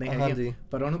ਛੱਡ ਦਿੰਦੇ ਹੈਗੇ,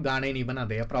 ਪਰ ਉਹਨੂੰ ਗਾਣੇ ਨਹੀਂ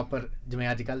ਬਣਾਉਂਦੇ ਆ ਪ੍ਰੋਪਰ,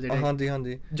 ਜਿਵੇਂ ਅੱਜ ਕੱਲ੍ਹ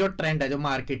ਜਿਹੜੇ ਜੋ ਟ੍ਰੈਂਡ ਹੈ ਜੋ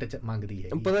ਮਾਰਕੀਟ 'ਚ ਮੰਗਦੀ ਹੈ।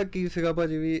 ਪਤਾ ਕੀ ਸੀਗਾ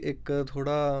ਭਾਜੀ ਵੀ ਇੱਕ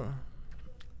ਥੋੜਾ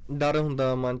ਡਰ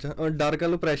ਹੁੰਦਾ ਮਨ 'ਚ, ਡਰ ਕਹਿ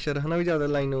ਲਓ, ਪ੍ਰੈਸ਼ਰ ਹੈ ਨਾ ਵੀ ਜ਼ਿਆਦਾ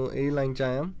ਇਹ ਲਾਈਨ 'ਚ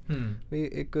ਆਇਆ ਵੀ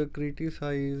ਇੱਕ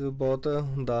ਕ੍ਰਿਟੀਸਾਈਜ਼ ਬਹੁਤ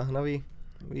ਹੁੰਦਾ ਹੈ ਨਾ ਵੀ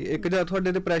ਇੱਕ ਜਾਂ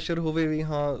ਤੁਹਾਡੇ 'ਤੇ ਪ੍ਰੈਸ਼ਰ ਹੋਵੇ ਵੀ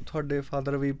ਹਾਂ ਤੁਹਾਡੇ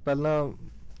ਫਾਦਰ ਵੀ ਪਹਿਲਾਂ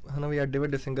ਹੈ ਨਾ ਵੀ ਐਡੇ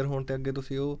ਵੱਡੇ ਸਿੰਗਰ ਹੋਣ ਤੇ ਅੱਗੇ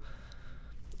ਤੁਸੀਂ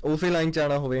ਉਸੇ ਲਾਈਨ 'ਚ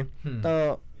ਆਉਣਾ ਹੋਵੇ,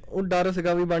 ਤਾਂ ਉਹ ਡਰ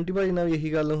ਸੀਗਾ ਵੀ ਬੰਟੀ ਭਾਜੀ ਨਾਲ ਵੀ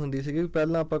ਇਹੀ ਗੱਲ ਹੁੰਦੀ ਸੀਗੀ ਵੀ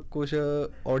ਪਹਿਲਾਂ ਆਪਾਂ ਕੁਛ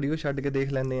ਆਡੀਓ ਛੱਡ ਕੇ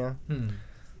ਦੇਖ ਲੈਂਦੇ ਹਾਂ,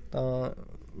 ਤਾਂ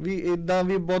ਵੀ ਇੱਦਾਂ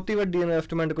ਵੀ ਬਹੁਤੀ ਵੱਡੀ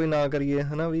ਇਨਵੈਸਟਮੈਂਟ ਕੋਈ ਨਾ ਕਰੀਏ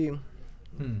ਹੈ ਨਾ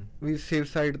ਵੀ ਸੇਫ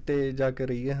ਸਾਈਡ ਤੇ ਜਾ ਕੇ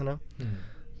ਰਹੀਏ ਹੈ ਨਾ।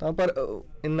 ਤਾਂ ਪਰ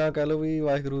ਇੰਨਾ ਕਹਿ ਲਓ ਵੀ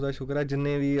ਵਾਹਿਗੁਰੂ ਦਾ ਸ਼ੁਕਰ ਹੈ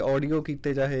ਜਿੰਨੇ ਵੀ ਆਡੀਓ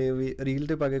ਕੀਤੇ ਚਾਹੇ ਵੀ ਰੀਲ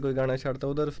ਤੇ ਪਾ ਕੇ ਕੋਈ ਗਾਣਾ ਛੱਡਤਾ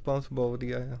ਉਹਦਾ ਰਿਸਪੌਂਸ ਬਹੁਤ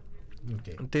ਵਧੀਆ ਆ।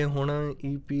 ਤੇ ਹੁਣ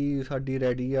EP ਸਾਡੀ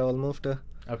ਰੈਡੀ ਆ ਆਲਮੋਸਟ,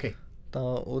 ਤਾਂ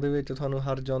ਉਹਦੇ ਵਿੱਚ ਤੁਹਾਨੂੰ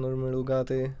ਹਰ ਜਨਰ ਮਿਲੂਗਾ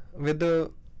ਤੇ ਵਿਦ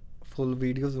ਫੁੱਲ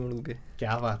ਵੀਡੀਓਜ਼ ਮਿਲੂਗੇ।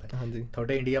 ਕਿਆ ਬਾਤ ਹੈ। ਹਾਂਜੀ,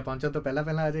 ਤੁਹਾਡੇ ਇੰਡੀਆ ਪਹੁੰਚਣ ਤੋਂ ਪਹਿਲਾਂ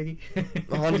ਆ ਜਾਏਗੀ?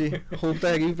 ਹਾਂਜੀ, ਹੋਪ ਤਾਂ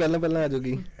ਹੈਗੀ ਪਹਿਲਾਂ ਆ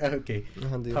ਜਾਊਗੀ। ਓਕੇ,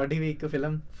 ਹਾਂਜੀ। ਤੁਹਾਡੀ ਵੀ ਇੱਕ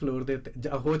ਫਿਲਮ ਫਲੋਰ ਦੇ ਉੱਤੇ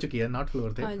ਹੋ ਚੁੱਕੀ ਹੈ, ਨਾਟ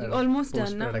ਫਲੋਰ ਤੇ, ਆਲਮੋਸਟ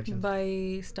ਡਨ ਨਾ,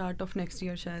 ਬਾਈ ਸਟਾਰਟ ਆਫ ਨੈਕਸਟ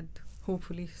ਈਅਰ ਸ਼ਾਇਦ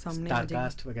ਹੋਪਫੁਲੀ ਸਾਹਮਣੇ ਆ ਜਾਏਗੀ। ਸਟਾਰ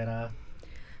ਕਾਸਟ ਵਗੈਰਾ?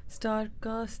 ਸਟਾਰ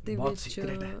ਕਾਸਟ ਦੇ ਵਿੱਚ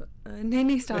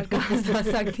ਨਹੀਂ ਸਟਾਰ ਕਾਸਟ ਦੱਸ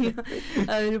ਸਕਦੀ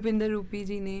ਹਾਂ। ਰੁਪਿੰਦਰ ਰੂਪੀ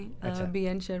ਜੀ ਨੇ,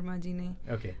 BN ਸ਼ਰਮਾ ਜੀ ਨੇ,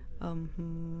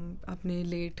 ਆਪਣੇ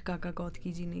ਲੇਟ ਕਾਕਾ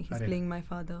ਕੌਤਕੀ ਜੀ ਨੇ, ਹੀ ਇਜ਼ ਪਲੇਇੰਗ ਮਾਈ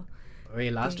ਫਾਦਰ।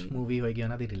 ਇਹ ਲਾਸਟ ਮੂਵੀ ਹੋਏਗੀ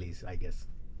ਉਹਨਾਂ ਦੀ release, I guess?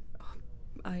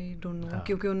 I don't ਨੋ,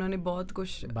 ਕਿਉਂਕਿ ਉਹਨਾਂ ਨੇ ਬਹੁਤ ਕੁਝ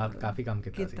ਕਾਫੀ ਕੰਮ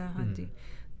ਕੀਤਾ ਸੀ। ਹਾਂਜੀ,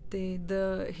 ਤੇ ਦ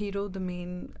ਹੀਰੋ, ਦ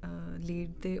ਮੇਨ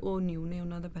ਲੀਡ ਤੇ ਉਹ ਨਿਊ ਨੇ,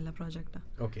 ਉਹਨਾਂ ਦਾ ਪਹਿਲਾ ਪ੍ਰੋਜੈਕਟ ਆ।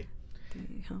 ਓਕੇ, ਤੇ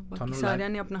ਹਾਂ ਬਾਕੀ ਸਾਰਿਆਂ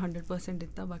ਨੇ ਆਪਣਾ 100%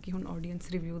 ਦਿੱਤਾ, ਬਾਕੀ ਹੁਣ ਆਡੀਅנס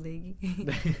ਰਿਵਿਊ ਦੇਗੀ।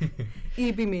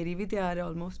 EP ਮੇਰੀ ਵੀ ਤਿਆਰ ਹੈ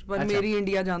ਆਲਮੋਸਟ, ਪਰ ਮੇਰੀ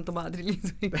ਇੰਡੀਆ ਜਾਣ ਤੋਂ ਬਾਅਦ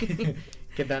ਰਿਲੀਜ਼ ਹੋਏਗੀ।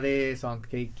 ਕਿੱਦਾਂ ਦੇ ਸੌਂਗ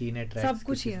ਕੀ ਨੇ ਟਰੈਕਸ? ਸਭ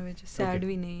ਕੁਝ ਹੀ ਆ ਵਿੱਚ, ਸੈਡ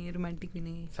ਵੀ ਨੇ, ਰੋਮਾਂਟਿਕ ਵੀ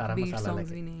ਨੇ, ਬੀਟ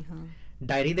ਸੌਂਗਸ ਵੀ ਨੇ। ਹਾਂ,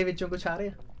 ਡਾਇਰੀ ਦੇ ਵਿੱਚੋਂ ਕੁਝ ਆ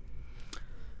ਰਿਹਾ?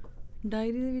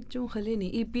 ਡਾਇਰੀ ਦੇ ਵਿੱਚੋਂ ਹਲੇ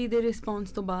ਨਹੀਂ, EP ਦੇ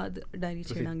ਰਿਸਪੌਂਸ ਤੋਂ ਬਾਅਦ ਡਾਇਰੀ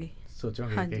ਛੇੜਾਂਗੇ।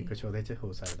 ਸੋਚੋਗੇ ਕਿ ਕੁਝ ਉਹਦੇ 'ਚ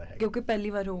ਹੋ ਸਕਦਾ ਹੈ? ਕਿਉਂਕਿ ਪਹਿਲੀ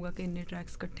ਵਾਰ ਹੋਊਗਾ ਕਿ ਇੰਨੇ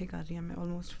ਟਰੈਕਸ ਇਕੱਠੇ ਕਰ ਰਹੀ ਹਾਂ ਮੈਂ,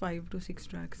 ਆਲਮੋਸਟ 5 to 6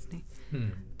 ਟਰੈਕਸ ਨੇ,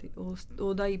 ਤੇ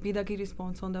ਉਹਦਾ EP ਦਾ ਕੀ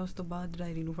ਰਿਸਪੌਂਸ ਆਉਂਦਾ, ਉਸ ਤੋਂ ਬਾਅਦ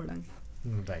ਡਾਇਰੀ ਨੂੰ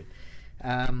ਫੜਾਂਗੇ। ਰਾਈਟ।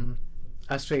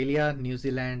 ਆਸਟ੍ਰੇਲੀਆ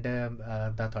ਨਿਊਜ਼ੀਲੈਂਡ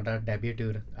ਦਾ ਤੁਹਾਡਾ ਡੈਬਿਊ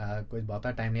ਟੂਰ, ਕੋਈ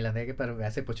ਬਹੁਤਾ ਟਾਈਮ ਨਹੀਂ ਲੈਂਦਾ, ਪਰ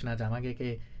ਵੈਸੇ ਪੁੱਛਣਾ ਚਾਹਾਂਗੇ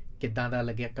ਕਿ ਕਿੱਦਾਂ ਦਾ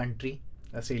ਲੱਗਿਆ ਕੰਟਰੀ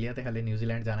ਆਸਟ੍ਰੇਲੀਆ ਤੇ ਹਲੇ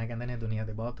ਨਿਊਜ਼ੀਲੈਂਡ ਜਾਣਾ? ਕਹਿੰਦੇ ਨੇ ਦੁਨੀਆ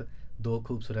ਦੇ ਬਹੁਤ 2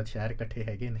 ਖੂਬਸੂਰਤ ਸ਼ਹਿਰ ਇਕੱਠੇ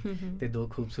ਹੈਗੇ ਨੇ ਤੇ 2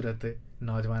 ਖੂਬਸੂਰਤ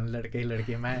ਨੌਜਵਾਨ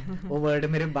ਲੜਕੇ ਮੈਂ ਉਹ ਵਰਡ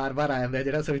ਮੇਰੇ ਬਾਰ-ਬਾਰ ਆ ਜਾਂਦਾ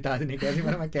ਜਿਹੜਾ ਸਵੀਤਾਜ ਨੇ ਕਿਹਾ ਸੀ,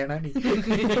 ਪਰ ਮੈਂ ਕਹਿਣਾ ਨਹੀਂ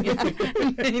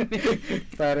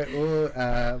ਪਰ ਉਹ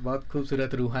ਬਹੁਤ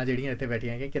ਖੂਬਸੂਰਤ ਰੂਹਾਂ ਜਿਹੜੀਆਂ ਇੱਥੇ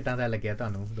ਬੈਠੀਆਂ ਹੈਗੀਆਂ। ਕਿੱਦਾਂ ਦਾ ਲੱਗਿਆ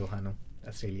ਤੁਹਾਨੂੰ ਦੋਹਾਂ ਨੂੰ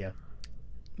ਆਸਟ੍ਰੇਲੀਆ?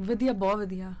 ਵਧੀਆ, ਬਹੁਤ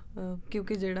ਵਧੀਆ,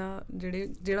 ਕਿਉਂਕਿ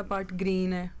ਜਿਹੜਾ ਪਾਰਟ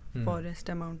ਗ੍ਰੀਨ ਹੈ, ਫੋਰੈਸਟ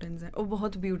ਹੈ, ਮਾਊਂਟੇਨਸ ਹੈ, ਉਹ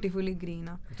ਬਹੁਤ ਬਿਊਟੀਫੁਲੀ ਗ੍ਰੀਨ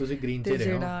ਆ। ਤੁਸੀਂ ਗ੍ਰੀਨ 'ਚ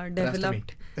ਰਹੇ ਹੋ।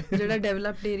 ਜਿਹੜਾ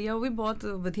ਡੈਵਲਪਡ ਏਰੀਆ ਉਹ ਵੀ ਬਹੁਤ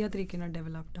ਵਧੀਆ ਤਰੀਕੇ ਨਾਲ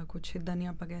ਡੈਵਲਪਡ ਆ। ਕੁਛ ਇੱਦਾਂ ਨਹੀਂ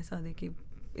ਆਪਾਂ ਕਹਿ ਸਕਦੇ ਕਿ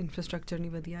ਇਨਫਰਾਸਟ੍ਰਕਚਰ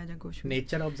ਨਹੀਂ ਵਧੀਆ ਜਾਂ ਕੁਛ।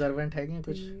 ਨੇਚਰ ਆਬਜ਼ਰਵੈਂਟ ਹੈਗੇ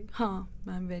ਕੁਛ? ਹਾਂ,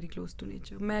 I am very close to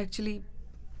nature. ਮੈਂ actually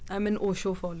I M N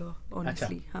Osho follower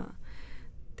honestly. ਹਾਂ,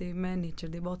 ਤੇ ਮੈਂ ਨੇਚਰ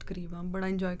ਦੇ ਬਹੁਤ ਕਰੀਬ ਹਾਂ, ਬੜਾ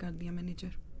ਇੰਜੋਏ ਕਰਦੀ ਹਾਂ ਮੈਂ ਨੇਚਰ।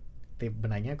 ਤੇ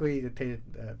ਬਣਾਈਆਂ ਕੋਈ ਇੱਥੇ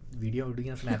ਵੀਡੀਓ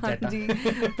ਸਨੈਪਚੈਟ? ਜੀ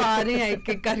ਪਾ ਰਹੇ ਆ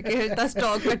ਇੱਕ ਕਰਕੇ, ਤਾਂ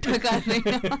ਸਟਾਕ ਇਕੱਠਾ ਕਰ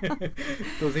ਰਹੇ ਆ।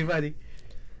 ਤੁਸੀਂ ਭਾਜੀ?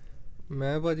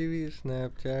 ਮੈਂ ਭਾਜੀ ਵੀ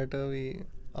ਸਨੈਪਚੈਟ ਵੀ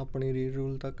ਆਪਣੀ ਰੀਲ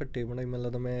ਰੂਲ ਤਾਂ ਘੱਟੇ ਬਣਾਈ, ਮੈਨੂੰ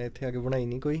ਲੱਗਦਾ ਮੈਂ ਇੱਥੇ ਆ ਕੇ ਬਣਾਈ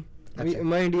ਨਹੀਂ ਕੋਈ।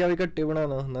 ਮੈਂ ਇੰਡੀਆ ਵੀ ਘੱਟੇ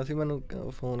ਬਣਾਉਣਾ ਹੁੰਦਾ ਸੀ, ਮੈਨੂੰ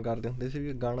ਫੋਨ ਕਰਦੇ ਹੁੰਦੇ ਸੀ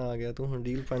ਵੀ ਗਾਣਾ ਆ ਗਿਆ, ਤੂੰ ਹੁਣ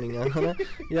ਰੀਲ ਪਾਣੀ ਆ, ਹੈ ਨਾ।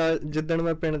 ਜਾਂ ਜਿੱਦਣ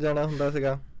ਮੈਂ ਪਿੰਡ ਜਾਣਾ ਹੁੰਦਾ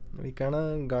ਸੀਗਾ ਵੀ ਕਹਿਣਾ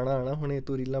ਗਾਣਾ ਆਣਾ ਹੁਣੇ,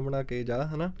 ਤੂੰ ਰੀਲਾਂ ਬਣਾ ਕੇ ਜਾ,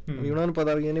 ਹੈ ਨਾ। ਵੀ ਉਹਨਾਂ ਨੂੰ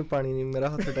ਪਤਾ ਵੀ ਇਹਨੇ ਪਾਣੀ ਨਹੀਂ, ਮੇਰਾ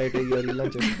ਹੱਥ ਟਾਈਟ ਹੈ ਗਿਆ ਰੀਲਾਂ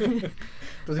 'ਚ,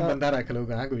 ਤੁਸੀਂ ਬੰਦਾ ਰੱਖ ਲਓ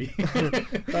ਗਾਂ ਕੋਈ।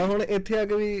 ਤਾਂ ਹੁਣ ਇੱਥੇ ਆ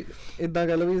ਕੇ ਵੀ ਇੱਦਾਂ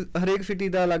ਕਹਿ ਲਓ ਵੀ ਹਰੇਕ ਸਿਟੀ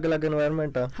ਦਾ ਅਲੱਗ-ਅਲੱਗ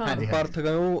ਇਨਵਾਇਰਮੈਂਟ ਆ। ਪਰਥ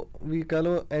ਗਏ ਉਹ ਵੀ ਕਹਿ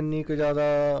ਲਓ ਇੰਨੀ ਕੁ ਜ਼ਿਆਦਾ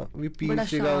ਵੀ ਪੀਸ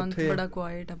ਸੀਗਾ ਉੱਥੇ, ਬੜਾ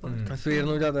ਕੁਆਇਟ ਆ। ਸਵੇਰ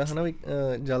ਨੂੰ ਜ਼ਿਆਦਾ ਹੈ ਨਾ ਵੀ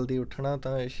ਜਲਦੀ ਉੱਠਣਾ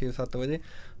ਤਾਂ 6-7 ਵਜੇ,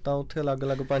 ਤਾਂ ਉੱਥੇ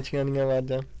ਅਲੱਗ-ਅਲੱਗ ਪੰਛੀਆਂ ਦੀਆਂ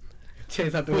ਆਵਾਜ਼ਾਂ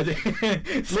 6-7 ਵਜੇ।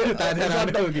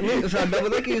 ਸਾਡਾ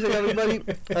ਪਤਾ ਕੀ ਸੀਗਾ ਵੀ ਭਾਜੀ,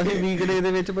 ਅਸੀਂ ਵੀਕਡੇ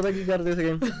ਦੇ ਵਿੱਚ ਪਤਾ ਕੀ ਕਰਦੇ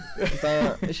ਸੀਗੇ,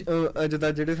 ਤਾਂ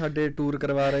ਜਿੱਦਾਂ ਜਿਹੜੇ ਸਾਡੇ ਟੂਰ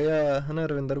ਕਰਵਾ ਰਹੇ ਆ ਹਨਾ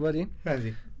ਰਵਿੰਦਰ ਭਾਜੀ,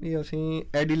 ਵੀ ਅਸੀਂ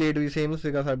ਐਡੀਲੇਡ ਵੀ ਸੇਮ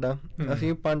ਸੀਗਾ ਸਾਡਾ।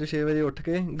 ਅਸੀਂ 5-6 ਵਜੇ ਉੱਠ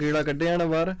ਕੇ ਗੇੜਾ ਕੱਢੇ ਜਾਣਾ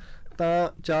ਬਾਹਰ, ਤਾਂ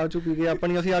ਚਾਹ ਚੂ ਪੀ ਕੇ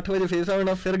ਆਪਣੀ ਅਸੀਂ 8 ਵਜੇ ਫੇਰ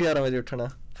ਸੌਣਾ, ਫਿਰ 11 ਵਜੇ ਉੱਠਣਾ।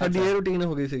 ਸਾਡੀ ਇਹ ਰੂਟੀਨ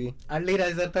ਹੋ ਗਈ ਸੀਗੀ। ਅਰਲੀ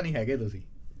ਰਾਈਜ਼ਰ ਤਾਂ ਨਹੀਂ ਹੈਗੇ ਤੁਸੀਂ?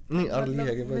 ਨਹੀਂ, ਅਰਲੀ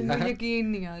ਹੈਗੇ ਭਾਜੀ। ਮੈਨੂੰ ਯਕੀਨ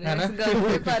ਨਹੀਂ ਆ ਰਿਹਾ ਇਸ ਗੱਲ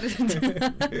ਤੇ, ਪਰ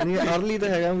ਨਹੀਂ ਅਰਲੀ ਤਾਂ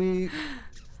ਹੈਗਾ ਵੀ।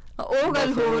 ਉਹ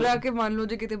ਗੱਲ ਹੋਰ ਆ ਕਿ ਮੰਨ ਲਓ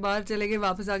ਜੇ ਕਿਤੇ ਬਾਹਰ ਚਲੇ ਗਏ,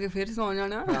 ਵਾਪਸ ਆ ਕੇ ਫਿਰ ਸੌ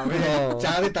ਜਾਣਾ,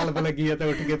 ਚਾਹ ਦੀ ਤਲਬ ਲੱਗੀ ਆ ਤੇ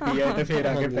ਉੱਠ ਕੇ ਪੀਆ ਤੇ ਫਿਰ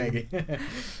ਆ ਕੇ ਪੈ ਗਏ।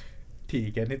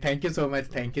 ਠੀਕ ਹੈ, ਨਹੀਂ thank you so much,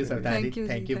 thank you Sardar ji,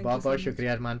 thank you, ਬਹੁਤ ਬਹੁਤ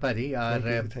ਸ਼ੁਕਰੀਆ ਅਰਮਾਨ ਭਾਜੀ। ਔਰ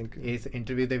ਇਸ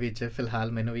ਇੰਟਰਵਿਊ ਦੇ ਵਿੱਚ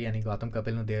ਫਿਲਹਾਲ ਮੈਨੂੰ ਵੀ ਯਾਨੀ ਗੌਤਮ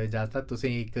ਕਪਿਲ ਨੂੰ ਦਿਓ ਇਜਾਜ਼ਤ।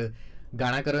 ਤੁਸੀਂ ਇੱਕ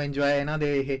ਗਾਣਾ ਕਰੋ ਇੰਜੋਏ ਇਹਨਾਂ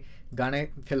ਦੇ ਇਹ ਗਾਣੇ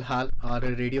ਫਿਲਹਾਲ, ਔਰ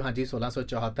ਰੇਡੀਓ ਹਾਂਜੀ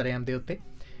 1674 AM ਦੇ ਉੱਤੇ।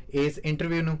 ਇਸ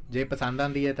ਇੰਟਰਵਿਊ ਨੂੰ ਜੇ ਪਸੰਦ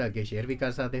ਆਉਂਦੀ ਹੈ ਤਾਂ ਅੱਗੇ ਸ਼ੇਅਰ ਵੀ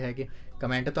ਕਰ ਸਕਦੇ ਹੈਗੇ,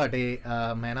 ਕਮੈਂਟ ਤੁਹਾਡੇ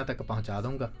ਮੈਂ ਇਹਨਾਂ ਤੱਕ ਪਹੁੰਚਾ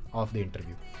ਦਊਂਗਾ ਆਫ ਦੇ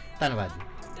ਇੰਟਰਵਿਊ। ਧੰਨਵਾਦ ਜੀ।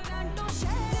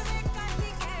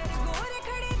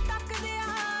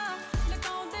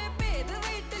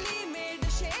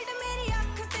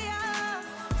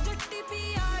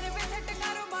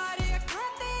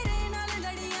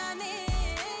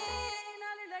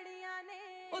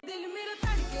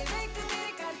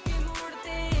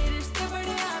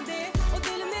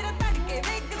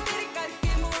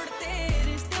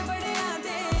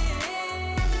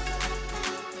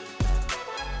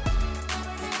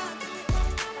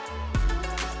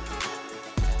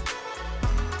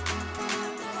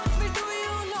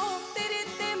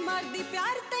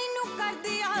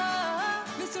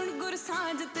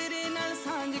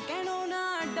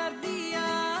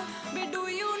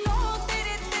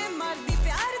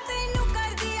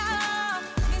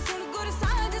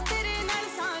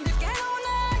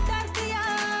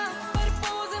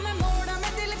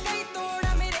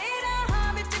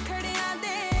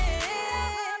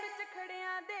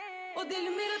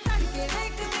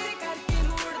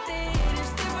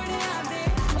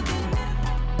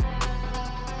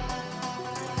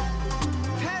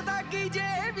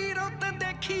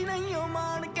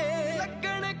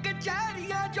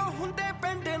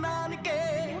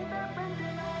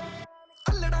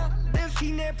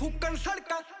 ਫੂਕਣ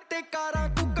ਸੜਕਾਂ ਤੇ ਕਾਰਾਂ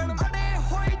ਕੁੱਕਣ, ਅੜੇ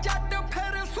ਹੋਏ ਜੱਟ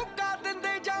ਫਿਰ ਸੁੱਕਾ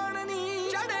ਦਿੰਦੇ ਜਾਣ ਨੀ,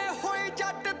 ਚੜੇ ਹੋਏ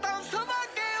ਜੱਟ ਤਾਂ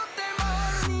ਸਵਾਗੇ ਉੱਤੇ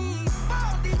ਮਾਰਨੀ।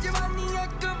 ਭਾਰਦੀ ਜਵਾਨੀ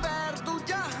ਇੱਕ ਵੈਰ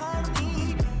ਦੂਜਾ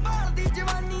ਹਾਣਨੀ, ਭਾਰਦੀ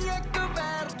ਜਵਾਨੀ ਇੱਕ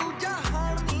ਵੈਰ ਦੂਜਾ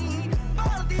ਹਾਣਨੀ,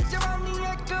 ਭਾਰਦੀ ਜਵਾਨੀ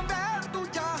ਇੱਕ ਵੈਰ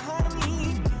ਦੂਜਾ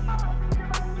ਹਾਣਨੀ।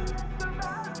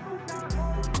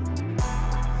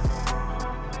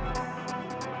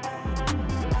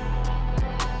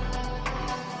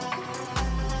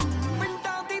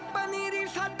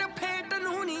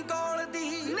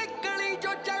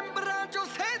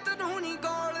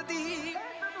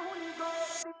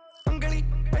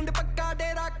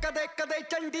 ਕਦੇ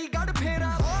ਚੰਡੀਗੜ੍ਹ ਫੇਰ